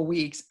last couple of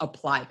weeks,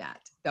 apply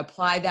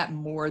that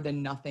more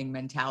than nothing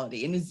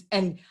mentality.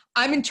 And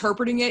I'm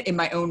interpreting it in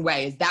my own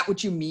way. Is that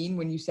what you mean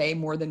when you say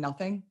more than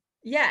nothing?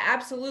 Yeah,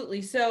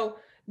 absolutely. So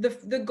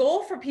the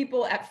goal for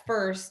people at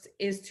first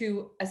is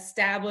to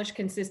establish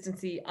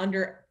consistency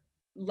under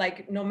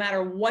like, no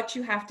matter what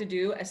you have to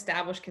do,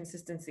 establish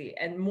consistency.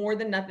 And more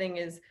than nothing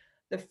is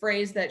the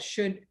phrase that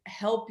should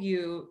help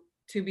you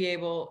to be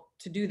able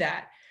to do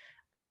that.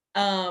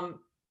 um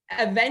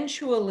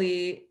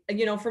Eventually,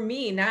 for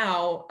me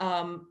now,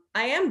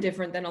 I am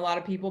different than a lot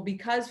of people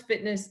because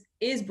fitness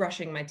is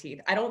brushing my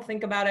teeth. I don't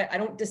think about it. I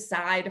don't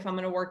decide if I'm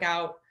going to work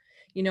out.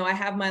 I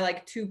have my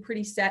like two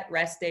pretty set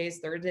rest days,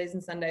 Thursdays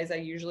and Sundays. I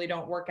usually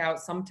don't work out.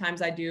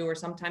 Sometimes I do, or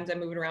sometimes I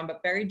move it around,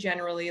 but very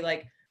generally,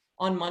 like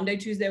on Monday,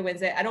 Tuesday,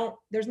 Wednesday,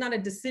 there's not a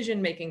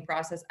decision making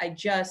process. I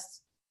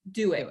just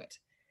do it.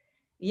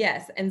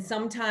 Yes. And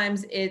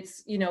sometimes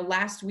it's,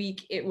 last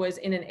week it was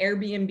in an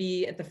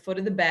Airbnb at the foot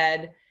of the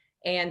bed.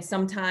 And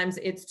sometimes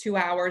it's 2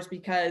 hours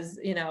because,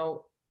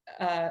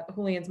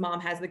 Julian's mom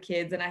has the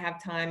kids and I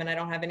have time and I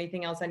don't have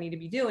anything else I need to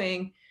be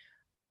doing.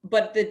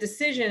 But the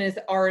decision is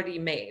already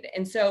made.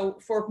 And so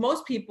for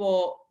most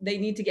people, they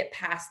need to get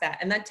past that.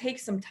 And that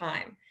takes some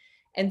time.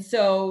 And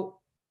so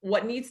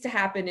what needs to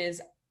happen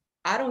is,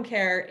 I don't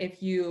care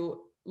if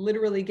you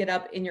literally get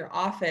up in your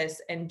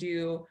office and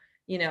do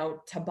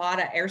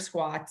Tabata air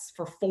squats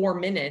for 4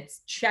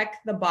 minutes, check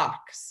the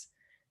box.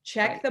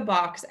 Check the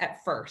box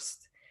at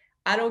first.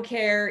 I don't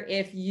care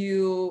if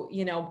you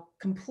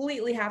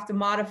completely have to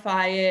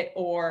modify it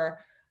or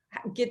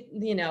get,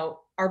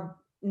 are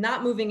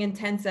not moving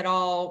intense at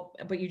all,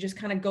 but you just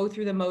kind of go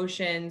through the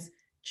motions.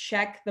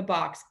 Check the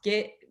box.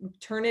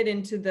 Turn it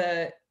into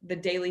the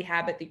daily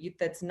habit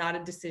that's not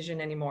a decision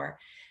anymore.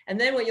 And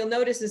then what you'll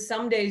notice is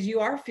some days you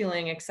are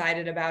feeling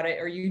excited about it,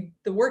 or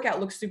the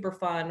workout looks super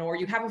fun, or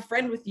you have a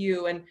friend with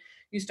you and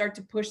you start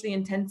to push the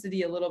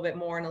intensity a little bit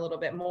more and a little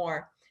bit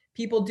more.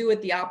 People do it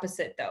the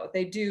opposite though.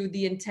 They do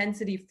the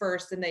intensity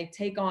first and they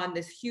take on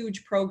this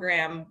huge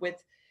program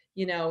with,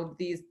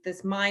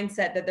 this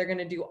mindset that they're going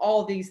to do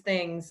all these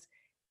things.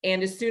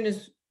 And as soon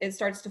as it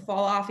starts to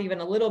fall off even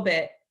a little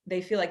bit,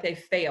 they feel like they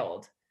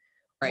failed.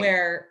 Right.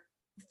 Where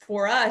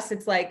for us,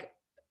 it's like,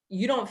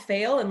 you don't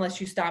fail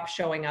unless you stop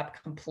showing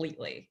up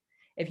completely.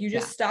 If you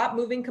just stop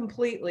moving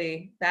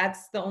completely,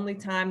 that's the only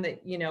time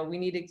that, we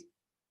need to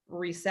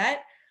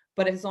reset.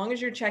 But as long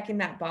as you're checking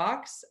that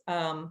box,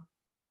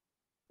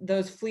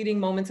 those fleeting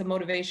moments of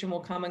motivation will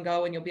come and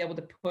go, and you'll be able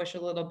to push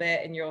a little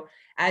bit. And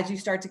as you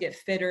start to get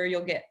fitter,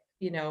 you'll get,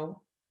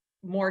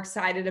 more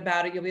excited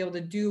about it. You'll be able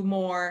to do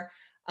more.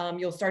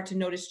 You'll start to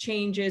notice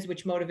changes,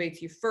 which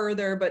motivates you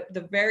further. But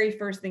the very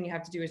first thing you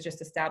have to do is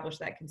just establish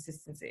that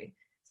consistency.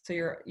 So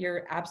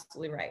you're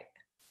absolutely right.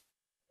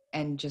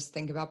 And just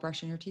think about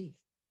brushing your teeth.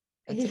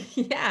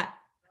 Yeah.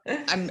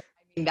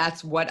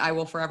 That's what I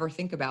will forever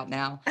think about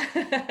now.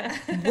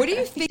 What do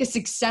you think the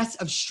success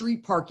of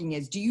street parking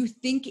is? Do you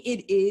think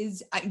it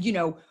is,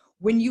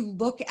 when you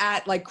look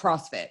at like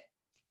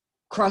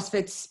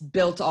CrossFit's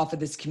built off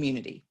of this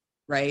community,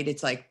 right?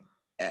 It's like,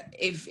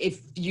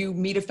 if you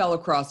meet a fellow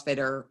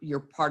CrossFitter, you're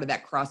part of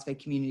that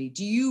CrossFit community.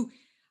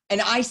 And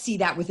I see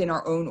that within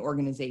our own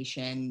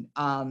organization,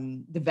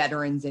 the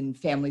veterans and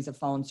families of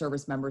fallen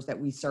service members that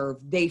we serve,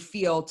 they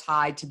feel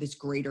tied to this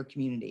greater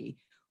community.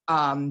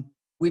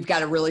 We've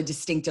got a really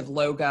distinctive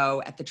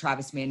logo at the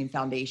Travis Manning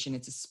Foundation.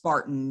 It's a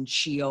Spartan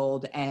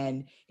shield.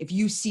 And if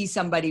you see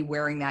somebody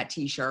wearing that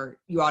t-shirt,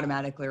 you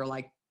automatically are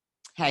like,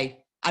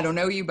 hey, I don't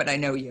know you, but I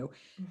know you.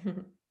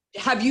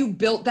 Have you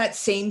built that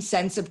same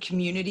sense of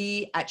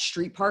community at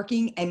street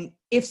parking? And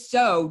if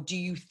so, do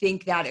you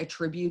think that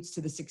attributes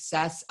to the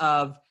success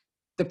of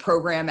the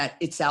program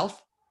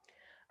itself?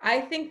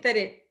 I think that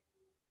it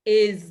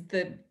is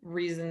the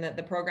reason that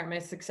the program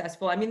is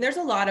successful. I mean, there's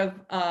a lot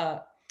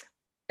of,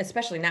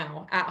 especially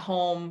now, at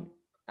home,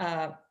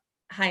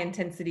 high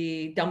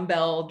intensity,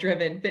 dumbbell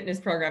driven fitness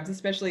programs,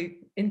 especially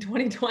in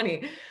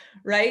 2020,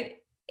 right?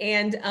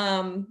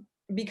 And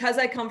because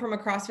I come from a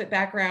CrossFit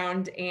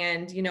background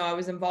and, I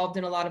was involved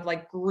in a lot of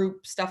like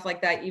group stuff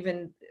like that,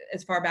 even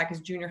as far back as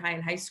junior high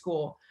and high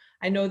school,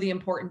 I know the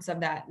importance of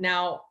that.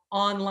 Now,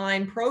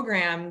 online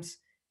programs,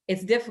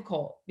 it's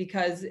difficult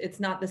because it's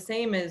not the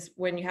same as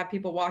when you have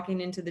people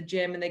walking into the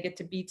gym and they get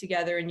to be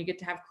together and you get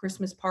to have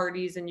Christmas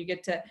parties and you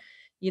get to,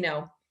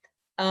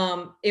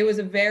 it was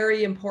a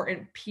very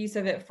important piece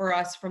of it for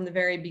us from the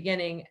very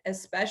beginning,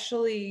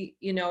 especially,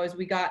 as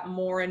we got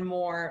more and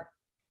more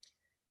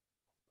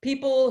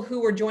people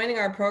who were joining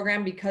our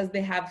program because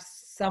they have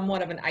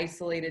somewhat of an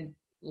isolated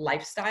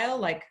lifestyle,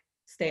 like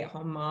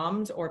stay-at-home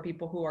moms or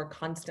people who are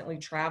constantly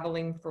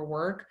traveling for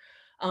work.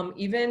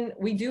 Even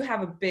we do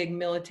have a big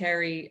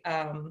military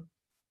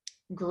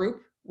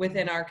group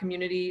within our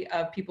community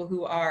of people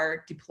who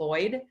are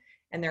deployed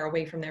and they're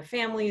away from their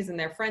families and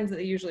their friends that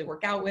they usually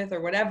work out with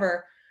or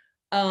whatever.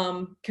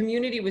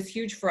 Community was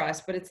huge for us,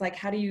 but it's like,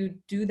 how do you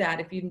do that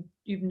if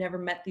you've never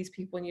met these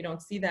people and you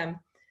don't see them?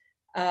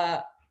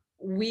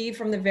 We,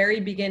 from the very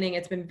beginning,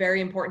 it's been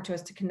very important to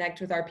us to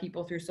connect with our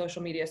people through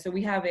social media. So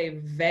we have a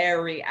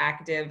very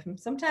active,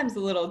 sometimes a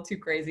little too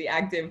crazy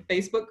active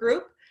Facebook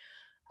group.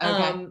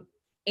 Okay.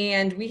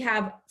 And we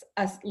have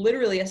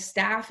literally a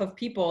staff of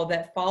people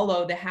that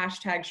follow the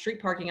hashtag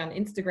street parking on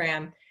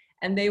Instagram,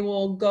 and they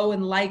will go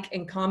and like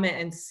and comment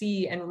and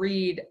see and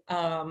read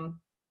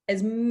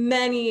as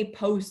many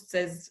posts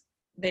as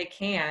they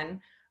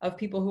can of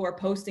people who are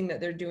posting that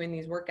they're doing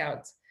these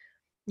workouts.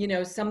 You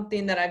know,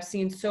 something that I've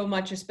seen so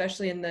much,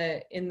 especially in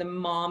the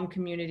mom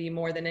community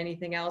more than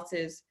anything else,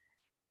 is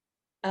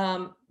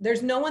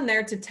there's no one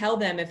there to tell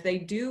them if they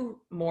do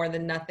more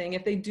than nothing,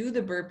 if they do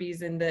the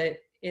burpees in the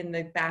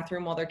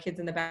bathroom while their kid's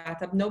in the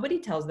bathtub. Nobody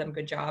tells them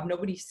good job.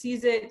 Nobody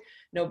sees it.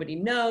 Nobody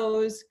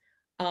knows.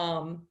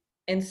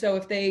 And so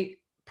if they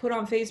put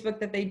on Facebook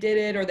that they did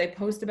it, or they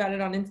post about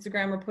it on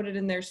Instagram or put it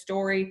in their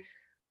story,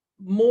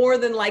 more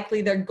than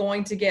likely they're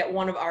going to get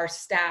one of our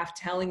staff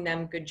telling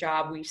them, good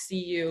job, we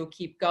see you,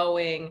 keep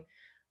going.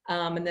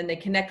 And then they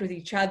connect with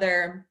each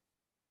other.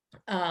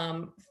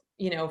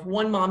 You know, if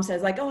one mom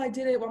says like, oh, I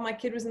did it while my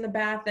kid was in the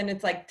bath, then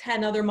it's like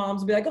 10 other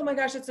moms will be like, oh my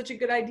gosh, that's such a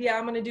good idea.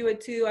 I'm going to do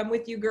it too. I'm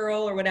with you,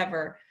 girl, or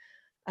whatever.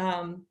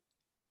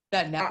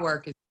 That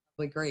network is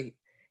really great.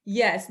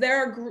 Yes,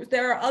 there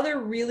are other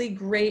really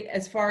great,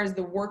 as far as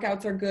the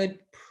workouts are good,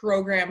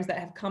 programs that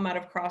have come out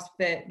of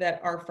CrossFit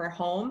that are for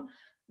home.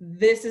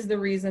 This is the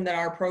reason that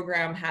our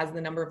program has the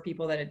number of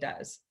people that it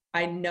does.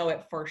 I know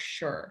it for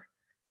sure.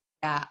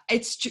 Yeah,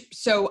 it's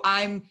so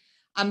I'm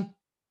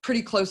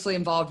pretty closely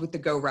involved with the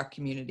Go Ruck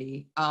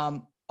community.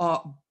 And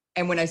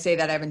when I say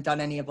that, I haven't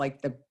done any of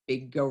like the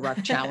big Go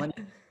Ruck challenge.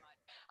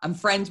 I'm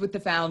friends with the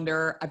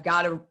founder. I've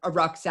got a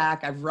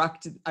rucksack. I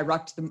rucked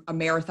a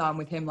marathon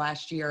with him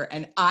last year.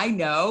 And I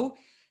know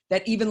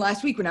that even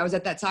last week when I was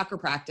at that soccer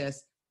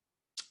practice,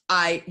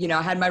 I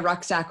had my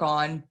rucksack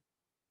on.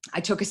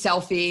 I took a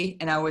selfie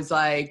and I was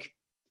like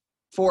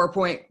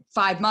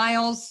 4.5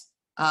 miles,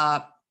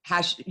 at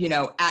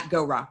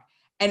Go Ruck.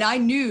 And I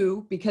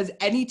knew, because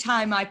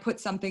anytime I put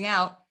something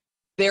out,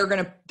 they're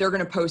going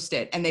to post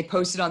it, and they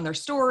post it on their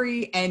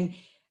story. And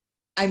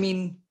I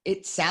mean,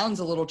 it sounds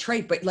a little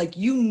trite, but like,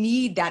 you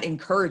need that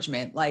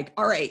encouragement. Like,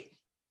 all right,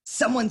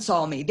 someone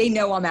saw me. They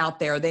know I'm out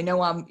there. They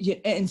know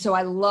and so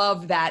I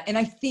love that. And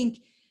I think,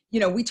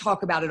 we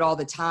talk about it all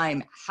the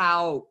time,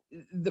 how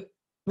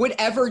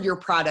whatever your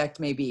product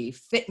may be,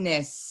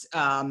 fitness,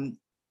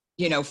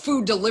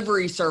 food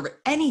delivery service,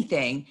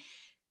 anything,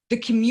 the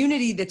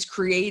community that's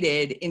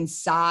created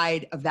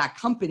inside of that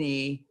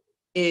company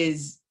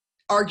is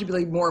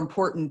arguably more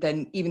important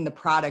than even the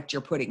product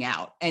you're putting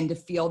out. And to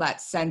feel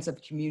that sense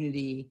of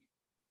community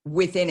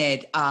within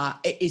it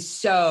is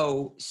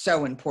so,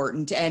 so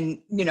important. And,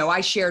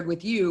 I shared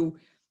with you,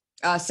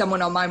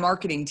 someone on my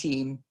marketing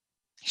team,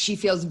 she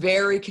feels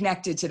very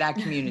connected to that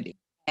community.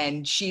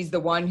 And she's the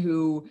one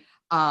who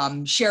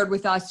shared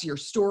with us your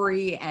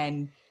story.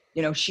 And,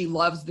 she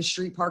loves the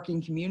street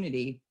parking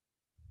community.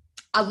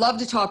 I'd love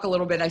to talk a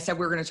little bit. I said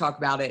we were going to talk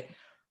about it,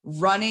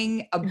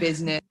 running a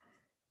business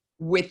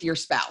with your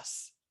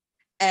spouse.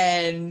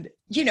 And,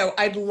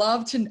 I'd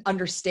love to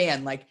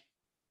understand, like,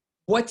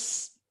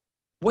 what's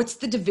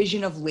the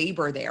division of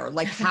labor there?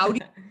 Like, how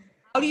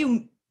do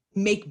you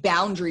make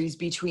boundaries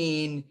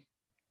between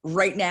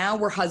right now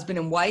we're husband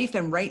and wife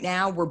and right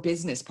now we're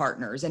business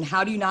partners? And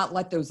how do you not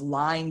let those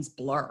lines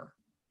blur?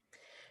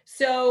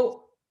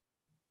 So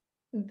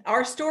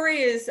our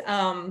story is,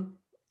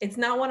 it's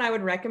not one I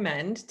would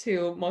recommend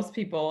to most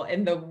people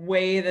in the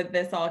way that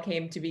this all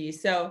came to be.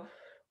 So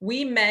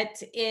we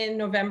met in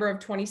November of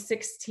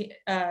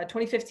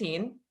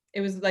 2015. It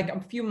was like a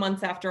few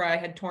months after I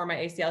had torn my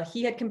ACL.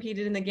 He had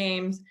competed in the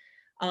games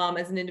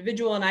as an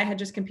individual, and I had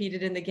just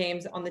competed in the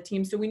games on the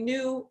team. So we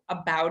knew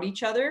about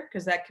each other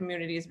because that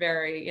community is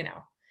very,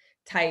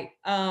 tight.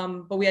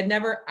 But we had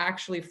never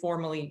actually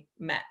formally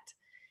met.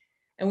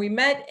 And we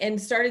met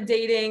and started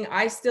dating.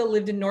 I still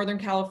lived in Northern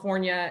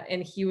California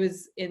and he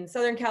was in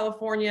Southern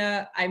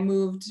California. I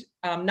moved,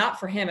 not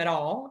for him at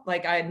all.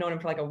 Like, I had known him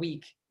for like a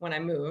week when I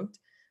moved,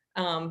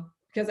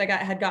 because I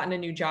had gotten a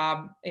new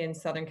job in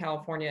Southern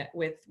California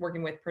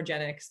working with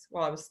Progenics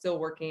while I was still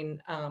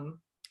working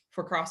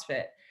for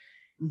CrossFit.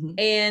 Mm-hmm.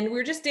 And we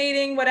were just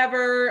dating,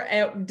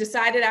 whatever,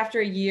 decided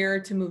after a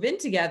year to move in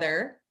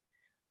together.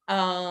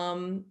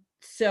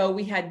 So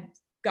we had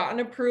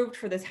gotten approved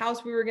for this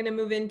house we were going to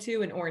move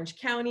into in Orange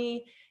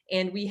County.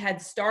 And we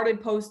had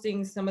started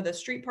posting some of the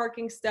street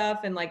parking stuff,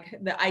 and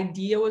like the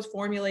idea was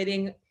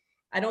formulating.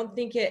 I don't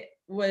think it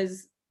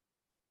was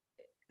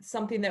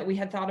something that we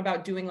had thought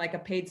about doing like a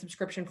paid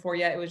subscription for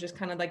yet. It was just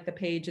kind of like the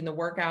page and the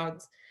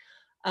workouts.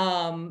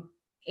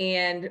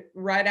 And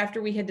right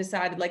after we had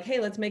decided like, hey,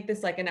 let's make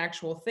this like an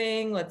actual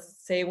thing.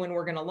 Let's say when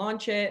we're going to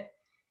launch it.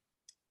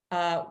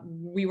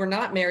 We were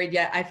not married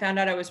yet. I found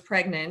out I was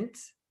pregnant.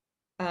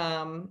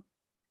 So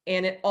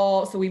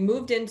we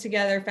moved in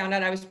together, found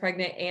out I was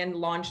pregnant, and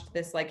launched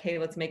this like, hey,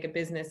 let's make a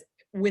business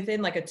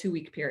within like a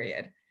 2-week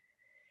period.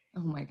 Oh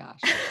my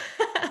gosh.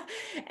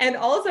 And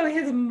also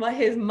his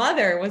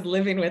mother was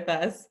living with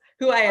us,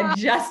 who I had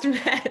just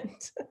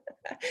met.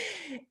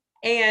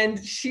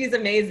 And she's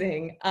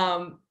amazing.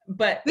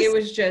 But it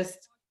was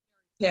just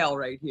tale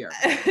right here.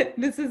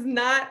 This is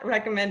not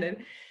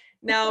recommended.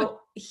 Now,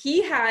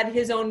 he had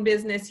his own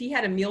business. He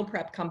had a meal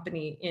prep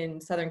company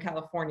in Southern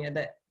California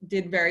that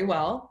did very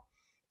well.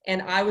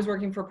 and I was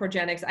working for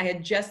Progenics. I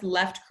had just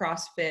left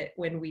CrossFit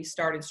when we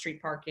started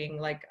street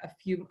parking. I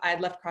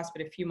had left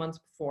CrossFit a few months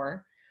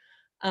before,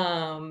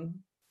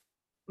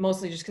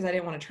 mostly just because I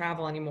didn't want to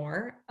travel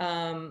anymore.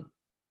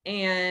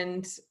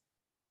 And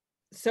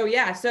so,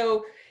 yeah,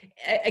 so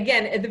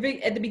again, at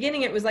the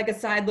beginning, it was like a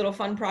side little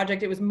fun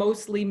project. It was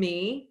mostly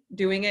me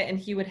doing it, and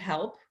he would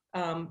help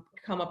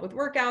come up with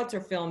workouts or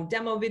film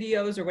demo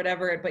videos or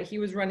whatever, but he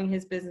was running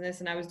his business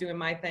and I was doing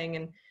my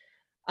thing.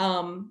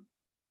 And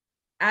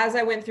as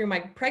I went through my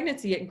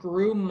pregnancy, it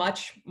grew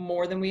much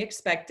more than we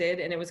expected.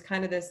 And it was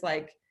kind of this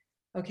like,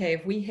 okay,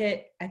 if we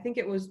hit, I think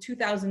it was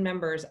 2,000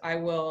 members, I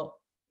will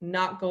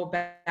not go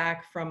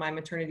back from my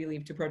maternity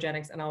leave to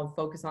Progenics, and I'll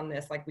focus on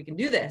this. Like, we can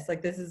do this.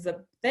 Like, this is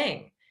a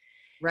thing.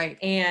 Right.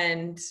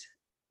 And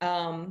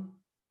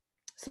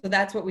so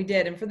that's what we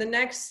did. And for the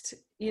next,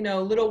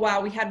 little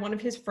while, we had one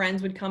of his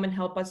friends would come and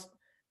help us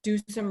do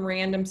some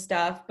random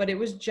stuff, but it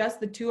was just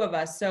the two of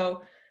us.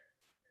 So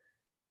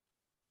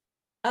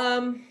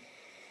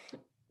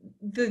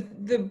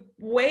the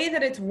way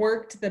that it's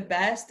worked the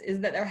best is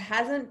that there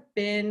hasn't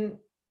been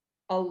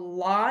a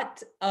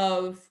lot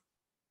of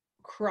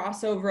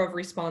crossover of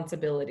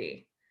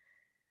responsibility.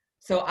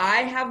 So I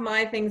have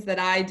my things that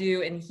I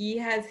do, and he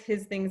has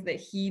his things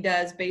that he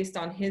does based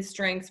on his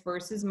strengths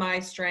versus my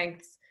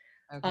strengths.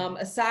 Okay.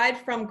 Aside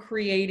from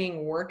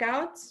creating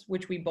workouts,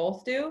 which we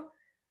both do,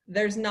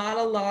 there's not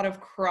a lot of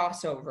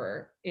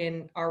crossover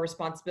in our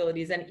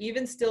responsibilities. And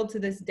even still to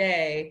this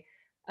day,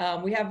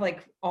 we have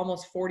like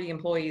almost 40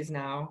 employees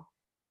now.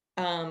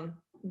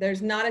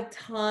 There's not a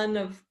ton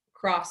of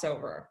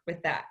crossover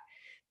with that.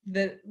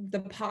 The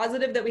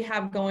positive that we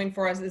have going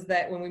for us is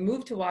that when we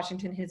moved to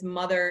Washington, his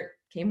mother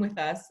came with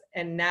us,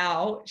 and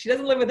now she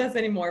doesn't live with us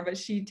anymore, but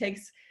she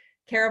takes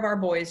care of our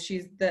boys.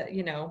 She's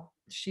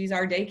she's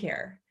our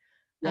daycare.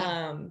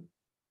 Yeah.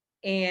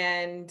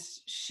 And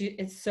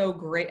it's so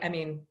great. I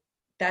mean,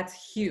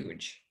 that's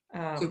huge.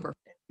 Super.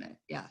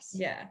 Yes.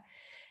 Yeah.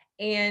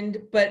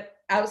 But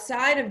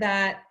outside of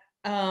that,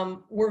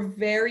 we're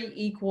very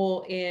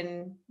equal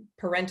in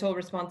parental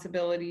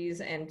responsibilities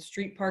and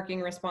street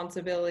parking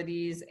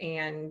responsibilities.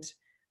 And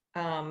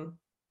so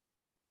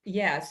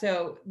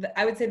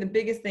I would say the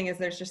biggest thing is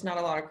there's just not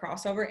a lot of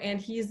crossover, and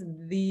he's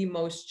the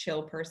most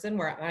chill person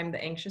where I'm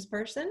the anxious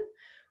person,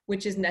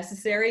 which is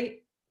necessary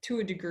to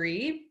a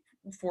degree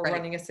for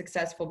running a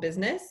successful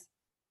business.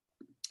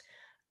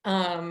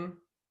 I'm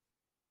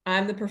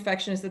the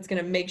perfectionist that's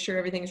going to make sure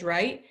everything's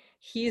right.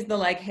 He's the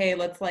like, hey,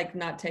 let's like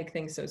not take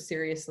things so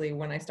seriously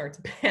when I start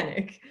to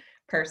panic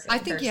person. I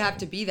think you have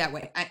to be that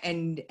way.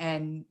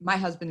 And my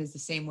husband is the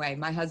same way.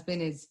 My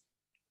husband is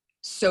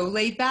so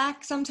laid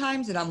back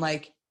sometimes that I'm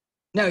like,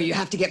 no, you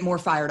have to get more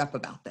fired up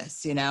about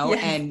this, yes.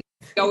 And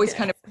it always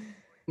kind of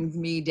brings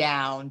me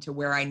down to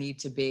where I need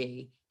to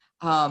be.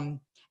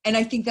 And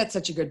I think that's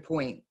such a good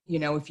point.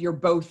 If you're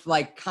both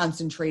like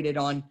concentrated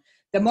on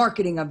the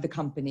marketing of the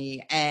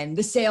company and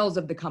the sales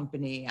of the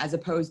company, as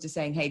opposed to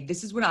saying, hey,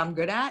 this is what I'm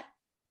good at,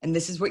 and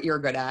this is what you're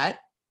good at,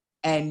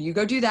 and you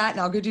go do that,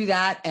 and I'll go do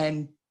that,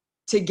 and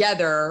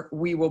together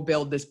we will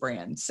build this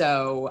brand.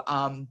 So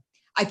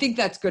I think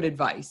that's good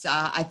advice.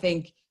 I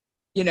think,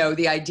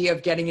 the idea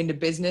of getting into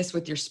business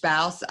with your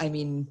spouse, I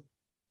mean,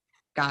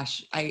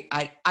 gosh,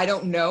 I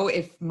don't know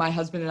if my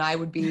husband and I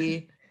would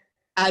be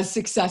as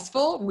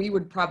successful. We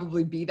would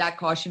probably be that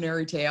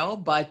cautionary tale,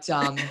 but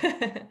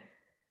I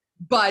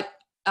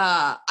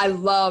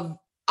love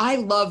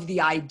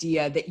the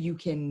idea that you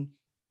can,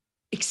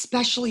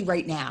 especially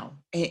right now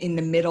in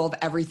the middle of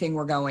everything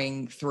we're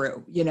going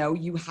through,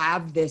 you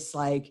have this,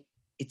 like,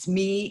 it's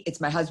me, it's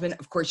my husband.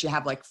 Of course you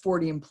have like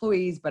 40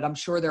 employees, but I'm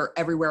sure they're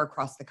everywhere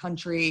across the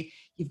country.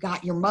 You've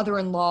got your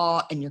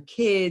mother-in-law and your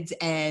kids,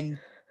 and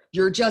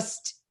you're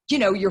just,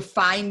 you're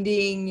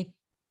finding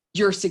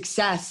your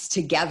success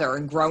together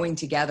and growing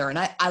together. And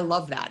I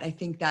love that. I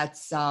think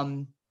that's,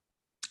 I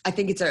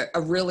think it's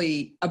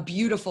a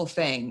beautiful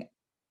thing.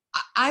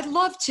 I'd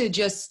love to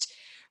just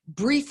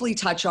briefly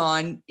touch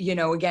on,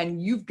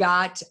 again, you've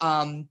got,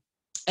 and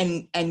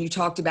you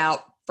talked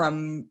about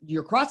from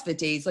your CrossFit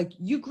days, like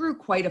you grew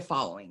quite a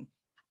following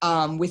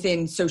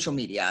within social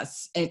media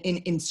and in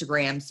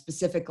Instagram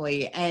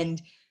specifically.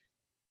 And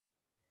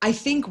I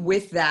think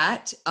with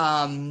that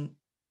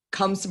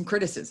comes some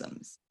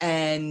criticisms.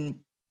 And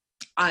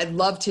I'd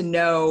love to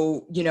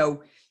know,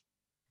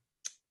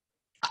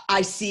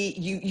 I see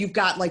you've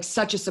got like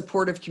such a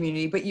supportive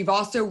community, but you've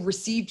also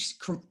received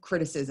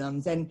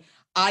criticisms, and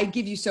I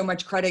give you so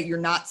much credit. You're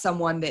not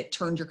someone that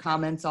turned your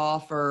comments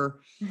off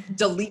or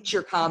delete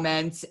your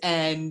comments.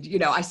 And,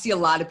 I see a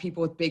lot of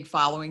people with big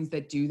followings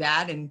that do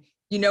that. And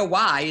you know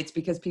why? It's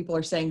because people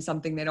are saying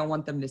something they don't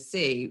want them to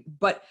see.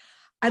 But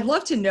I'd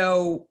love to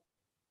know,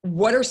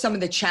 what are some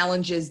of the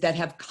challenges that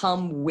have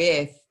come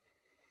with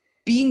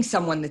being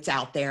someone that's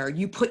out there?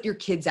 You put your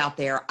kids out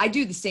there. I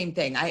do the same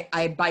thing.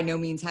 I by no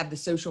means have the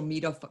social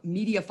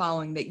media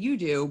following that you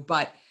do,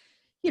 but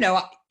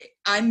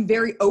I'm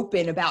very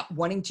open about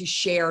wanting to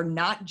share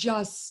not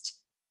just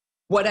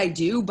what I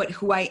do, but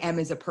who I am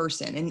as a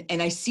person.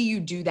 And I see you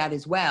do that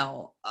as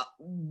well.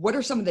 What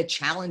are some of the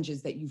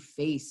challenges that you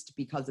faced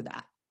because of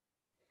that?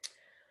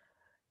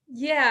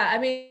 Yeah, I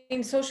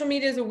mean, social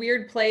media is a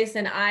weird place,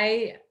 and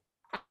I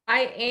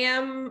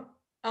am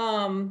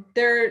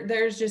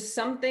there's just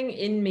something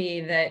in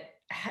me that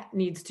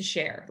needs to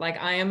share. Like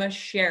I am a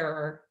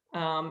sharer,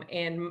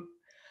 and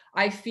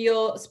I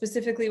feel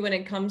specifically when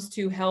it comes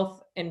to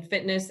health and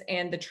fitness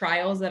and the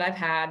trials that I've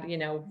had, you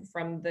know,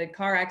 from the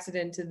car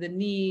accident to the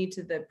knee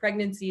to the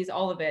pregnancies,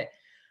 all of it.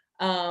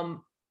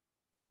 Um,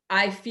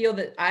 I feel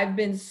that I've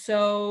been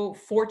so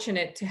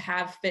fortunate to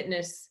have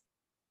fitness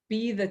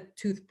be the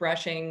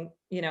toothbrushing,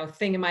 you know,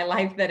 thing in my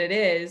life that it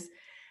is.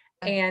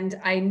 And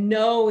I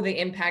know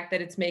the impact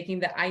that it's making,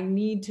 that I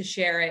need to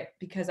share it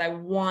because I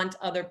want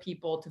other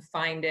people to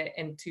find it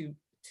and to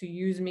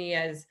use me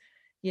as,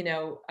 you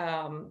know,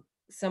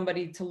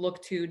 somebody to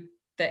look to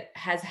that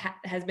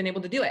has been able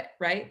to do it,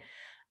 right?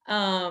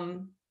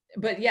 Um,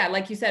 but yeah,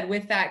 like you said,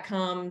 with that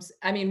comes,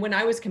 I mean, when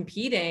I was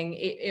competing,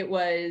 it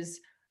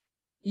was,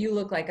 you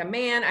look like a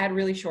man. I had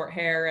really short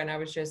hair and I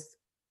was just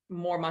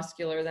more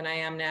muscular than I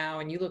am now.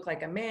 And you look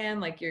like a man,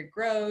 like you're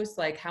gross,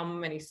 like how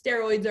many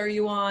steroids are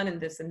you on, and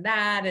this and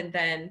that. And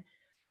then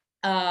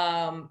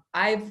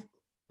I've,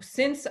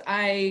 since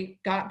I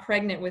got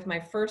pregnant with my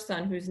first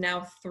son, who's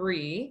now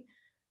 3,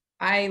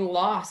 I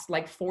lost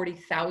like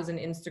 40,000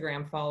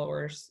 Instagram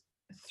followers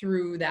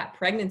through that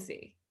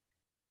pregnancy.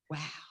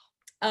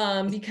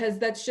 Wow. Because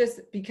that's just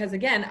because,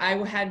 again, I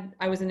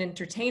was an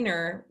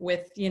entertainer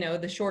with, you know,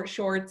 the short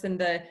shorts and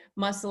the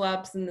muscle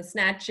ups and the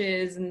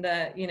snatches and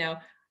the, you know,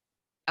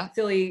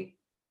 silly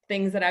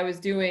things that I was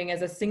doing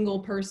as a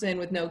single person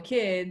with no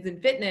kids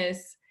and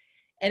fitness.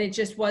 And it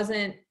just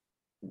wasn't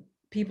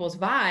people's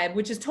vibe,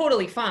 which is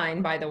totally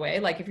fine, by the way.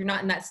 Like if you're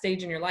not in that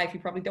stage in your life, you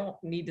probably don't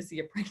need to see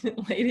a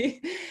pregnant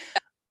lady.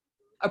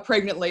 A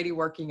pregnant lady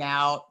working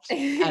out.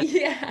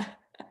 Yeah.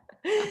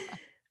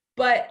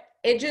 But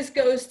it just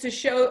goes to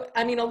show,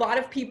 I mean, a lot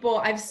of people,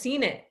 I've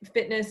seen it,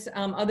 fitness,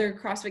 other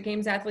CrossFit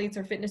Games athletes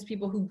or fitness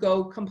people who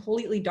go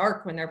completely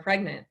dark when they're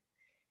pregnant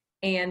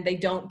and they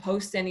don't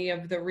post any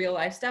of the real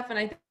life stuff. And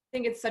I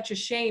think it's such a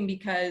shame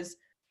because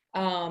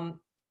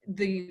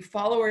the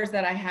followers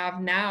that I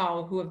have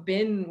now who have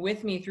been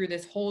with me through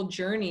this whole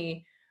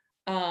journey,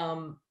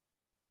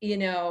 you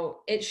know,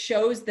 it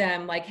shows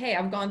them like, hey,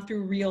 I've gone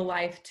through real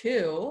life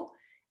too.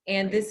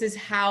 And Right. this is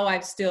how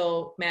I've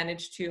still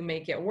managed to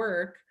make it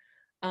work.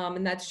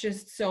 And that's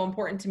just so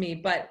important to me.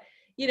 But,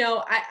 you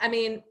know, I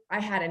mean, I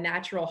had a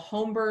natural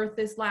home birth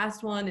this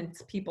last one, and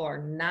people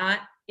are not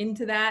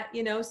into that.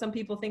 You know, some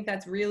people think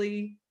that's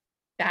really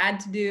bad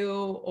to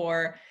do,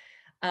 or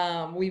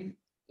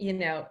you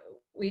know,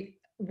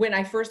 when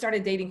I first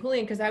started dating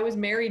Julian, because I was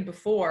married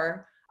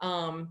before,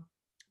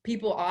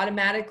 people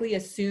automatically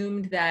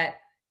assumed that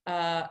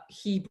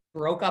he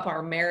broke up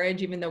our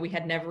marriage, even though we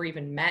had never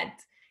even met,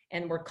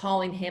 and we're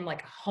calling him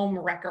like a home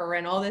wrecker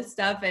and all this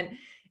stuff. And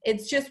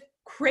it's just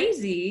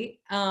crazy.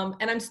 And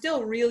I'm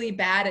still really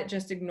bad at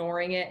just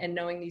ignoring it and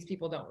knowing these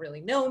people don't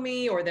really know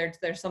me, or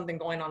there's something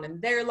going on in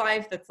their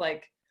life that's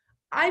like,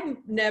 I've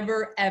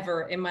never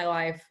ever in my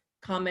life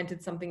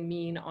commented something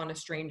mean on a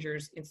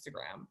stranger's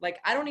Instagram. Like,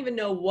 I don't even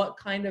know what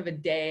kind of a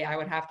day I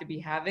would have to be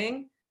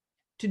having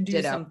to do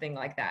Ditto. something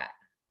like that.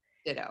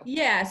 Ditto.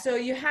 Yeah. So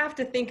you have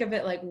to think of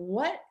it like,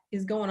 what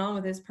is going on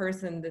with this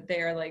person that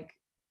they are like,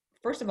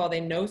 first of all, they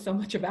know so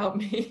much about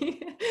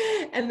me.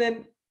 And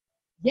then,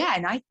 Yeah.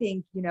 And I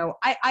think, you know,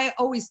 I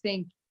always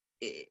think,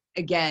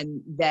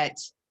 again, that,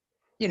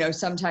 you know,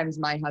 sometimes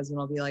my husband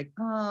will be like,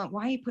 why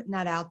are you putting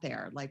that out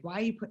there? Like, why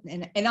are you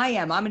putting, and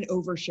I'm an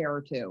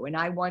oversharer too. And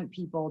I want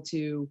people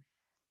to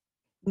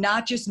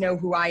not just know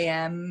who I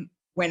am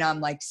when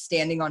I'm like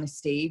standing on a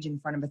stage in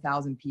front of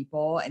 1,000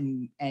 people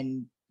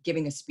and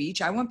giving a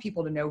speech. I want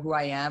people to know who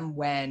I am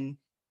when,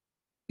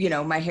 you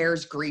know, my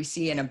hair's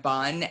greasy in a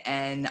bun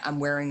and I'm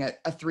wearing a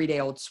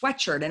 3-day-old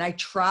sweatshirt. And I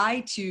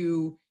try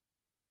to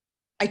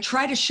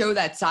show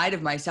that side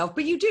of myself,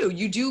 but you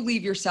do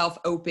leave yourself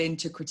open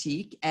to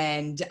critique.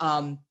 And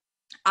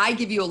I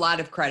give you a lot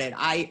of credit.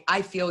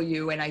 I feel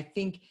you. And I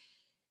think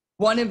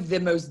one of the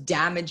most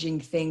damaging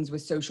things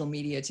with social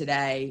media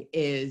today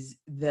is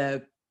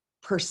the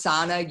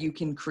persona you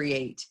can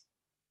create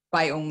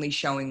by only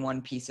showing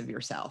one piece of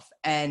yourself.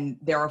 And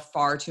there are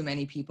far too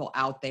many people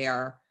out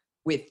there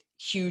with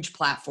huge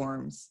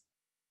platforms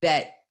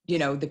that, you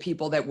know, the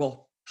people that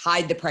will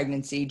hide the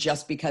pregnancy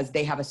just because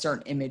they have a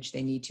certain image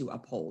they need to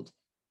uphold.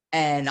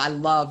 And I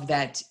love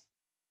that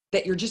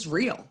you're just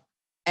real.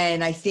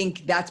 And I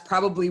think that's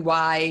probably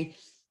why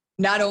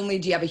not only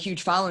do you have a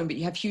huge following, but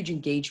you have huge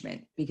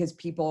engagement because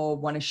people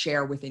want to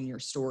share within your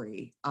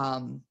story.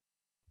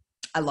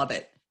 I love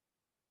it.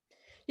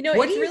 you know,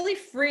 What do it's you, really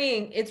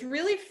freeing. It's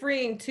really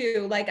freeing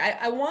too. Like,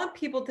 I want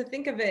people to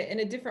think of it in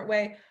a different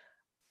way.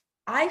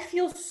 I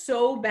feel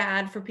so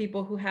bad for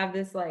people who have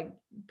this like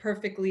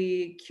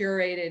perfectly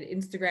curated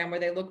Instagram where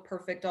they look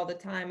perfect all the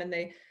time and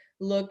they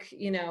look,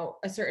 you know,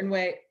 a certain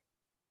way.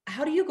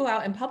 How do you go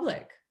out in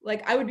public?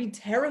 like, I would be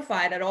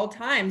terrified at all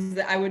times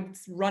that I would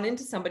run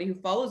into somebody who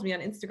follows me on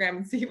Instagram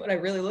and see what I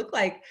really look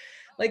like.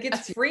 Like, it's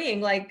That's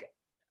freeing. Like,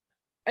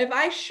 if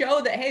I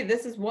show that, hey,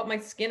 this is what my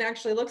skin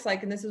actually looks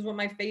like, and this is what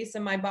my face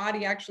and my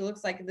body actually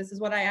looks like, and this is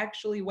what I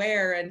actually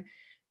wear, and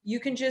you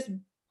can just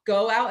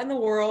go out in the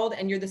world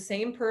and you're the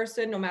same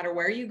person no matter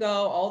where you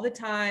go all the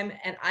time.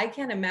 And I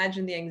can't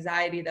imagine the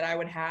anxiety that I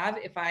would have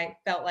if I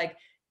felt like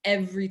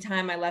every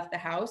time I left the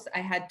house, I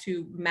had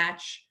to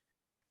match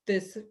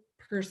this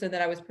person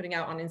that I was putting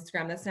out on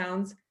Instagram. That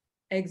sounds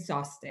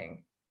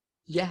exhausting.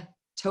 yeah,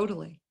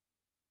 totally.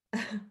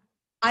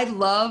 I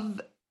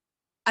love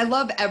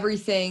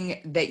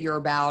everything that you're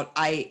about.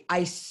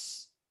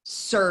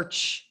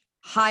 Search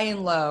high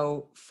and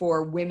low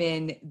for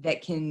women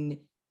that can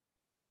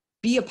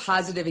be a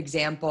positive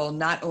example,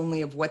 not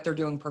only of what they're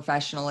doing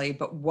professionally,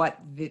 but what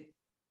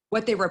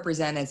they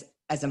represent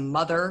as a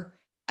mother,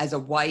 as a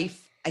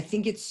wife. I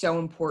think it's so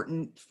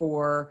important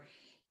for,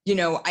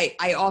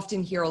 I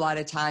often hear a lot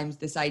of times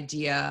this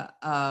idea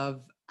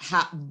of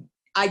how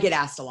I get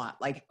asked a lot,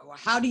 like,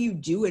 how do you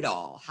do it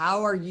all?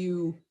 How do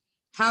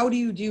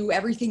you do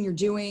everything you're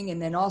doing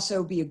and then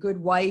also be a good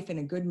wife and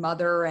a good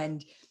mother?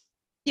 And,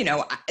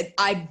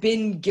 I've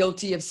been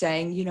guilty of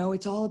saying,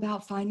 it's all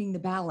about finding the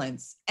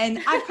balance.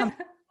 And I've come,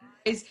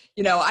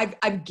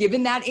 I've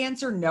given that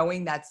answer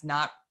knowing that's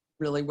not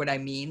really what I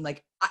mean.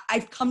 Like,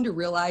 I've come to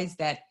realize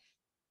that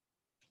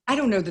I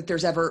don't know that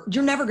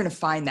you're never going to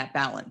find that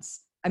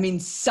balance. I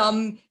mean,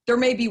 there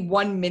may be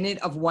 1 minute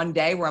of one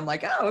day where I'm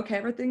like, oh, okay,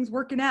 everything's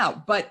working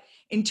out. But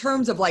in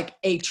terms of like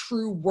a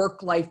true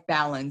work-life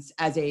balance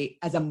as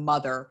a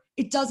mother,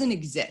 it doesn't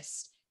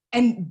exist.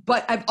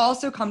 But I've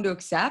also come to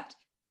accept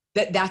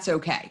that that's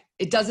okay.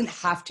 It doesn't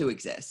have to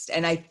exist.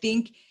 And I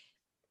think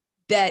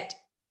that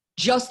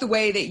just the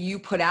way that you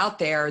put out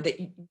there that,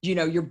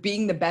 you're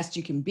being the best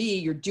you can be,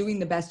 you're doing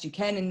the best you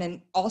can, and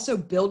then also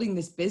building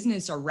this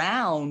business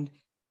around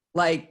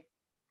like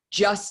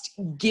just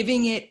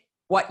giving it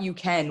what you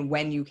can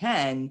when you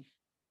can,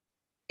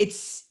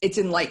 it's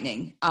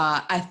enlightening.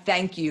 I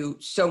thank you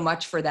so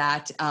much for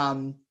that.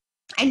 And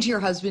to your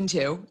husband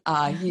too.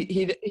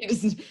 He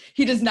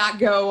does not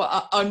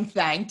go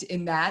unthanked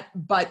in that,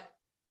 but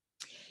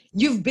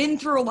you've been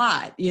through a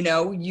lot.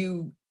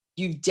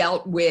 You've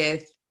dealt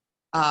with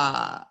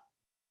a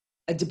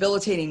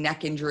debilitating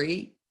neck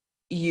injury.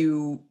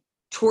 You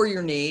tore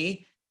your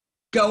knee,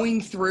 going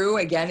through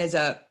again as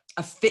a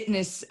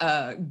fitness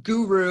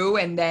guru,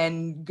 and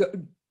then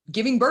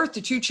giving birth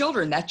to 2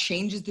 children. That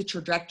changes the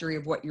trajectory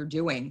of what you're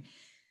doing.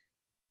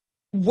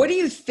 What do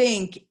you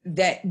think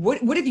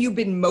what have you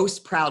been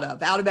most proud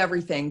of out of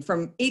everything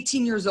from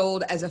 18 years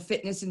old as a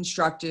fitness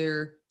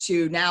instructor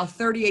to now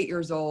 38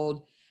 years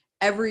old,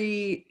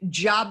 every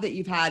job that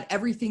you've had,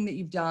 everything that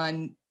you've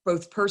done,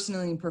 both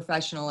personally and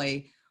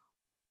professionally?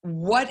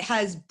 What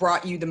has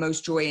brought you the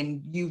most joy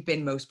and you've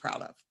been most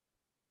proud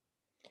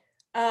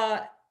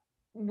of?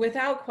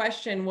 Without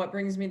question, what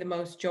brings me the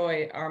most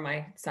joy are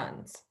my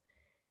sons.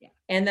 Yeah.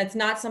 And that's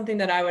not something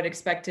that I would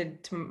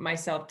expected to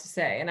myself to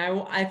say. And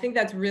I think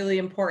that's really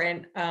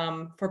important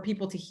for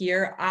people to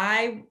hear.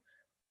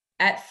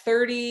 At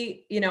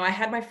 30, I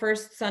had my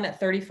first son at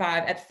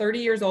 35. At 30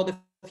 years old,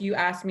 if you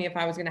asked me if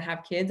I was going to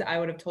have kids, I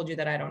would have told you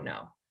that I don't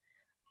know.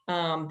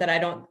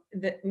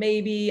 That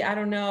maybe, I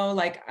don't know.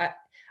 Like,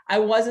 I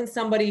wasn't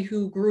somebody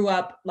who grew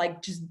up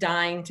like just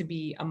dying to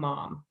be a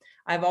mom.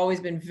 I've always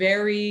been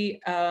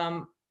very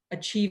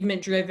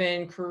achievement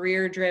driven,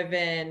 career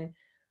driven.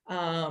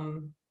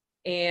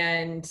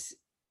 And,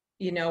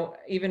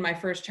 even my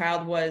first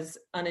child was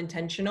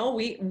unintentional.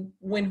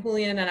 When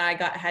Julian and I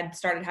had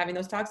started having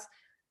those talks,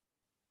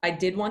 I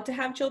did want to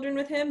have children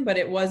with him, but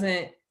I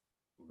wasn't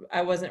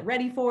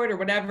ready for it or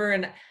whatever.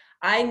 And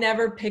I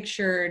never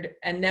pictured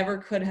and never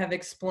could have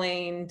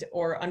explained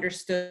or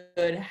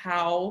understood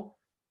how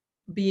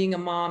being a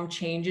mom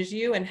changes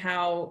you and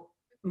how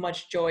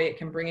much joy it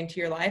can bring into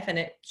your life.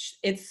 And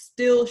it's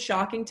still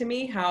shocking to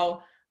me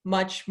how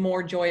much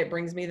more joy it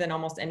brings me than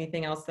almost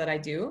anything else that I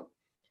do.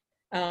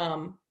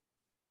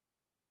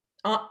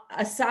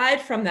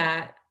 Aside from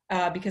that,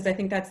 because I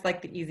think that's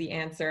like the easy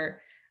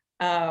answer,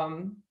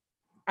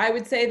 I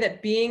would say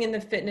that being in the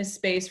fitness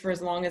space for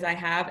as long as I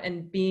have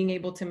and being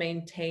able to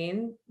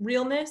maintain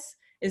realness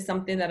is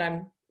something that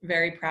I'm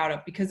very proud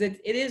of, because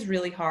it is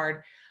really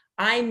hard.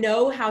 I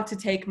know how to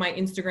take my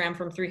Instagram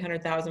from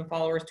 300,000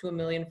 followers to 1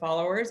 million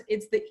followers.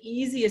 It's the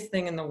easiest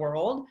thing in the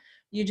world.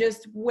 You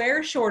just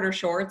wear shorter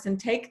shorts and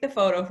take the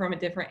photo from a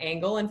different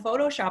angle and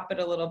Photoshop it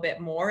a little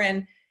bit more,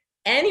 and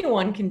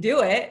anyone can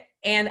do it.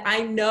 And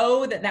I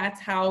know that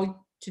that's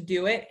how to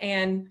do it.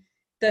 And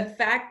the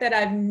fact that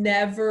I've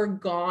never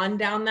gone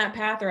down that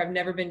path, or I've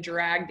never been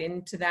dragged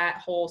into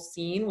that whole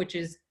scene, which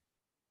is,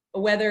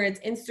 whether it's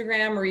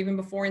Instagram or even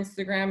before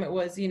Instagram, it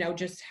was,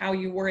 just how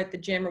you were at the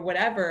gym or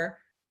whatever.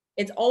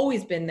 It's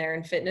always been there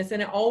in fitness,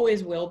 and it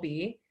always will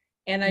be.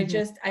 And I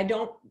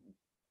don't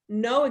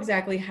know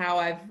exactly how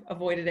I've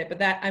avoided it,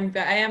 but I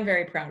am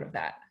very proud of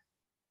that.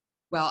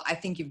 Well, I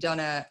think you've done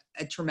a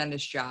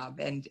tremendous job.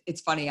 And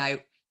it's funny,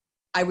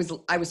 I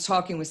was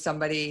talking with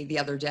somebody the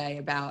other day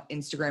about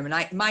Instagram,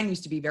 and mine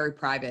used to be very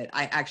private.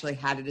 I actually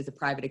had it as a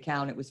private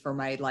account. It was for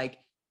my like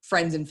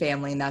friends and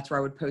family, and that's where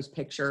I would post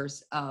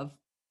pictures of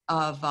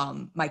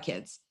my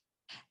kids.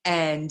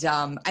 And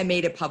I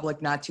made it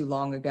public not too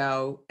long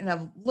ago, and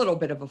a little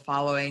bit of a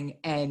following.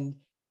 And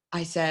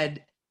I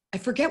said, I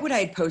forget what I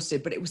had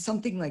posted, but it was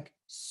something like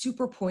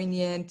super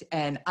poignant,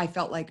 and I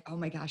felt like, oh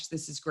my gosh,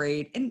 this is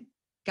great, and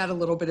got a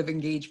little bit of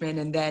engagement.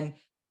 And then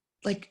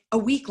like a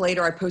week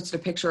later, I posted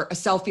a picture, a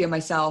selfie of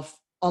myself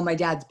on my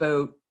dad's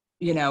boat,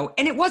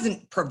 and it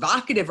wasn't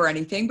provocative or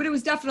anything, but it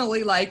was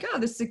definitely like, oh,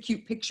 this is a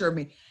cute picture of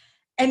me.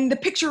 And the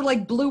picture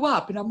like blew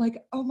up, and I'm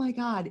like, oh my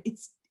God,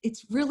 it's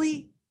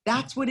really,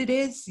 that's what it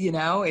is,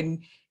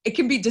 and it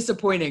can be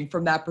disappointing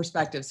from that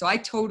perspective. So I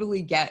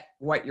totally get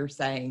what you're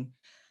saying.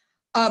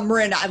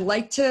 Miranda, I'd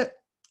like to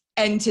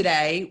end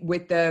today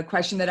with the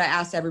question that I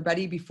asked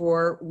everybody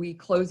before we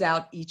close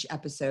out each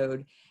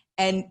episode.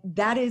 And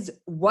that is,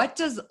 what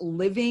does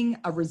living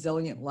a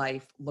resilient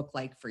life look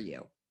like for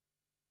you?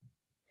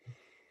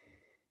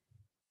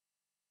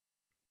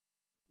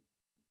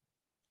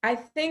 I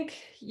think,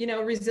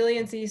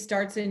 resiliency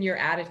starts in your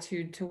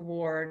attitude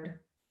toward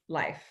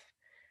life.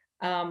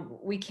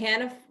 We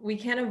can't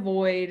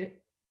avoid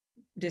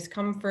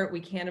discomfort.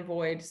 We can't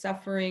avoid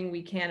suffering.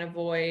 We can't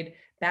avoid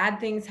bad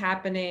things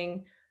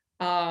happening.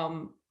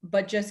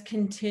 But just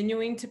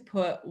continuing to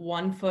put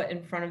one foot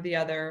in front of the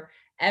other.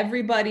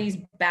 Everybody's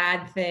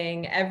bad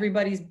thing,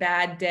 everybody's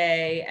bad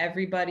day,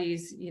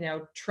 everybody's,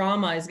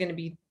 trauma is going to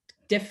be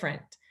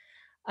different.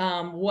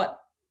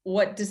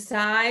 What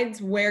decides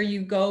where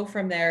you go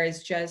from there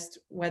is just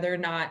whether or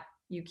not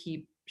you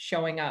keep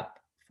showing up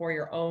for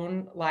your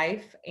own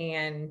life.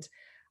 And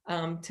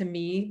to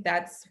me,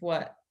 that's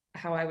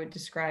how I would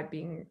describe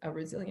being a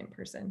resilient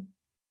person.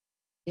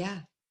 Yeah.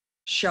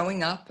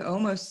 Showing up,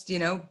 almost,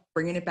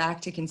 bringing it back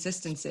to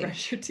consistency.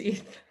 Brush your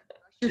teeth.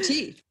 Brush your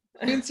teeth.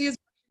 Fancy as brushing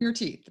your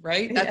teeth,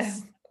 right? That's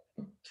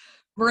Yeah.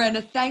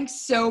 Miranda,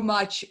 thanks so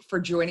much for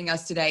joining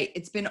us today.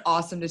 It's been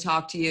awesome to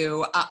talk to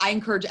you. I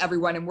encourage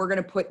everyone, and we're going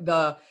to put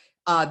the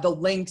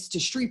links to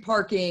street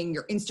parking,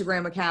 your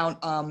Instagram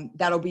account.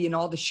 That'll be in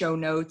all the show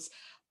notes.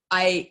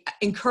 I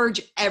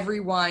encourage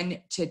everyone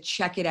to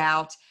check it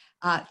out.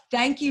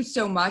 Thank you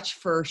so much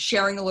for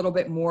sharing a little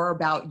bit more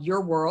about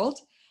your world,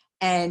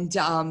 and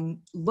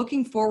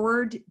looking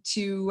forward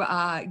to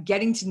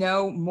getting to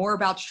know more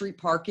about street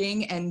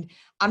parking. And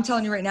I'm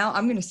telling you right now,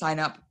 I'm going to sign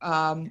up.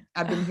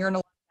 I've been hearing a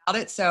lot about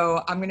it,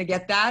 so I'm going to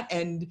get that.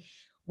 And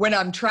when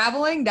I'm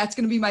traveling, that's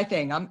going to be my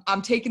thing.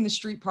 I'm taking the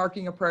street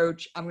parking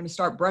approach. I'm going to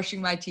start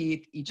brushing my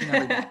teeth each and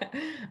every day.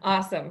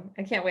 Awesome.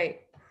 I can't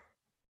wait.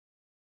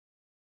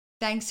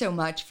 Thanks so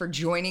much for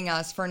joining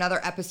us for another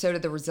episode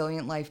of the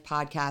Resilient Life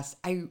podcast.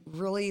 I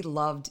really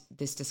loved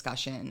this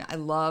discussion. I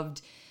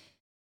loved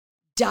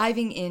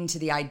diving into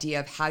the idea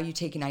of how you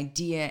take an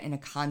idea and a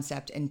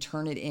concept and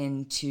turn it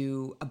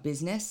into a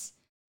business.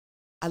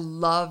 I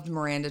loved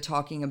Miranda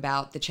talking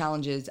about the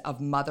challenges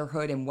of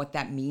motherhood and what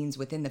that means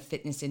within the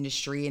fitness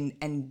industry,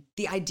 and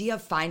the idea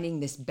of finding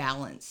this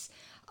balance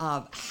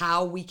of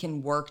how we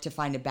can work to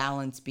find a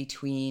balance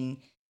between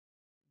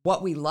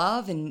what we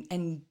love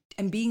and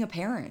being a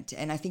parent.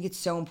 And I think it's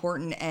so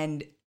important.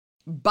 And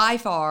by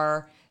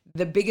far,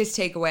 the biggest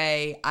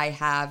takeaway I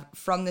have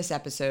from this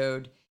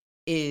episode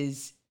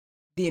is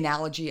the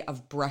analogy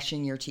of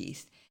brushing your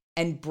teeth,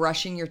 and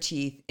brushing your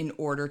teeth in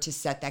order to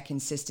set that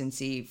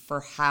consistency for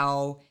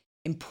how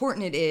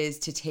important it is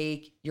to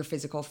take your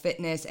physical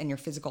fitness and your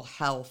physical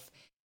health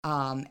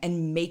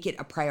and make it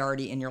a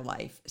priority in your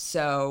life.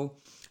 So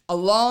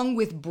along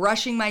with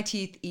brushing my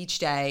teeth each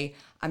day,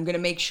 I'm going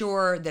to make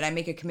sure that I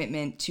make a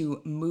commitment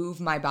to move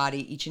my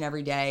body each and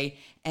every day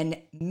and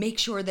make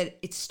sure that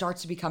it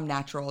starts to become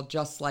natural,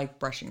 just like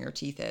brushing your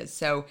teeth is.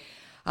 So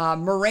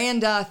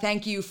Miranda,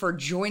 thank you for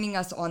joining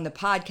us on the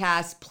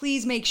podcast.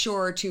 Please make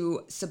sure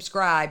to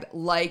subscribe,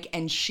 like,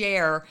 and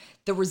share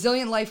the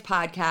Resilient Life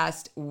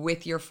podcast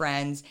with your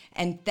friends.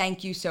 And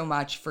thank you so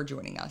much for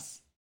joining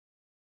us.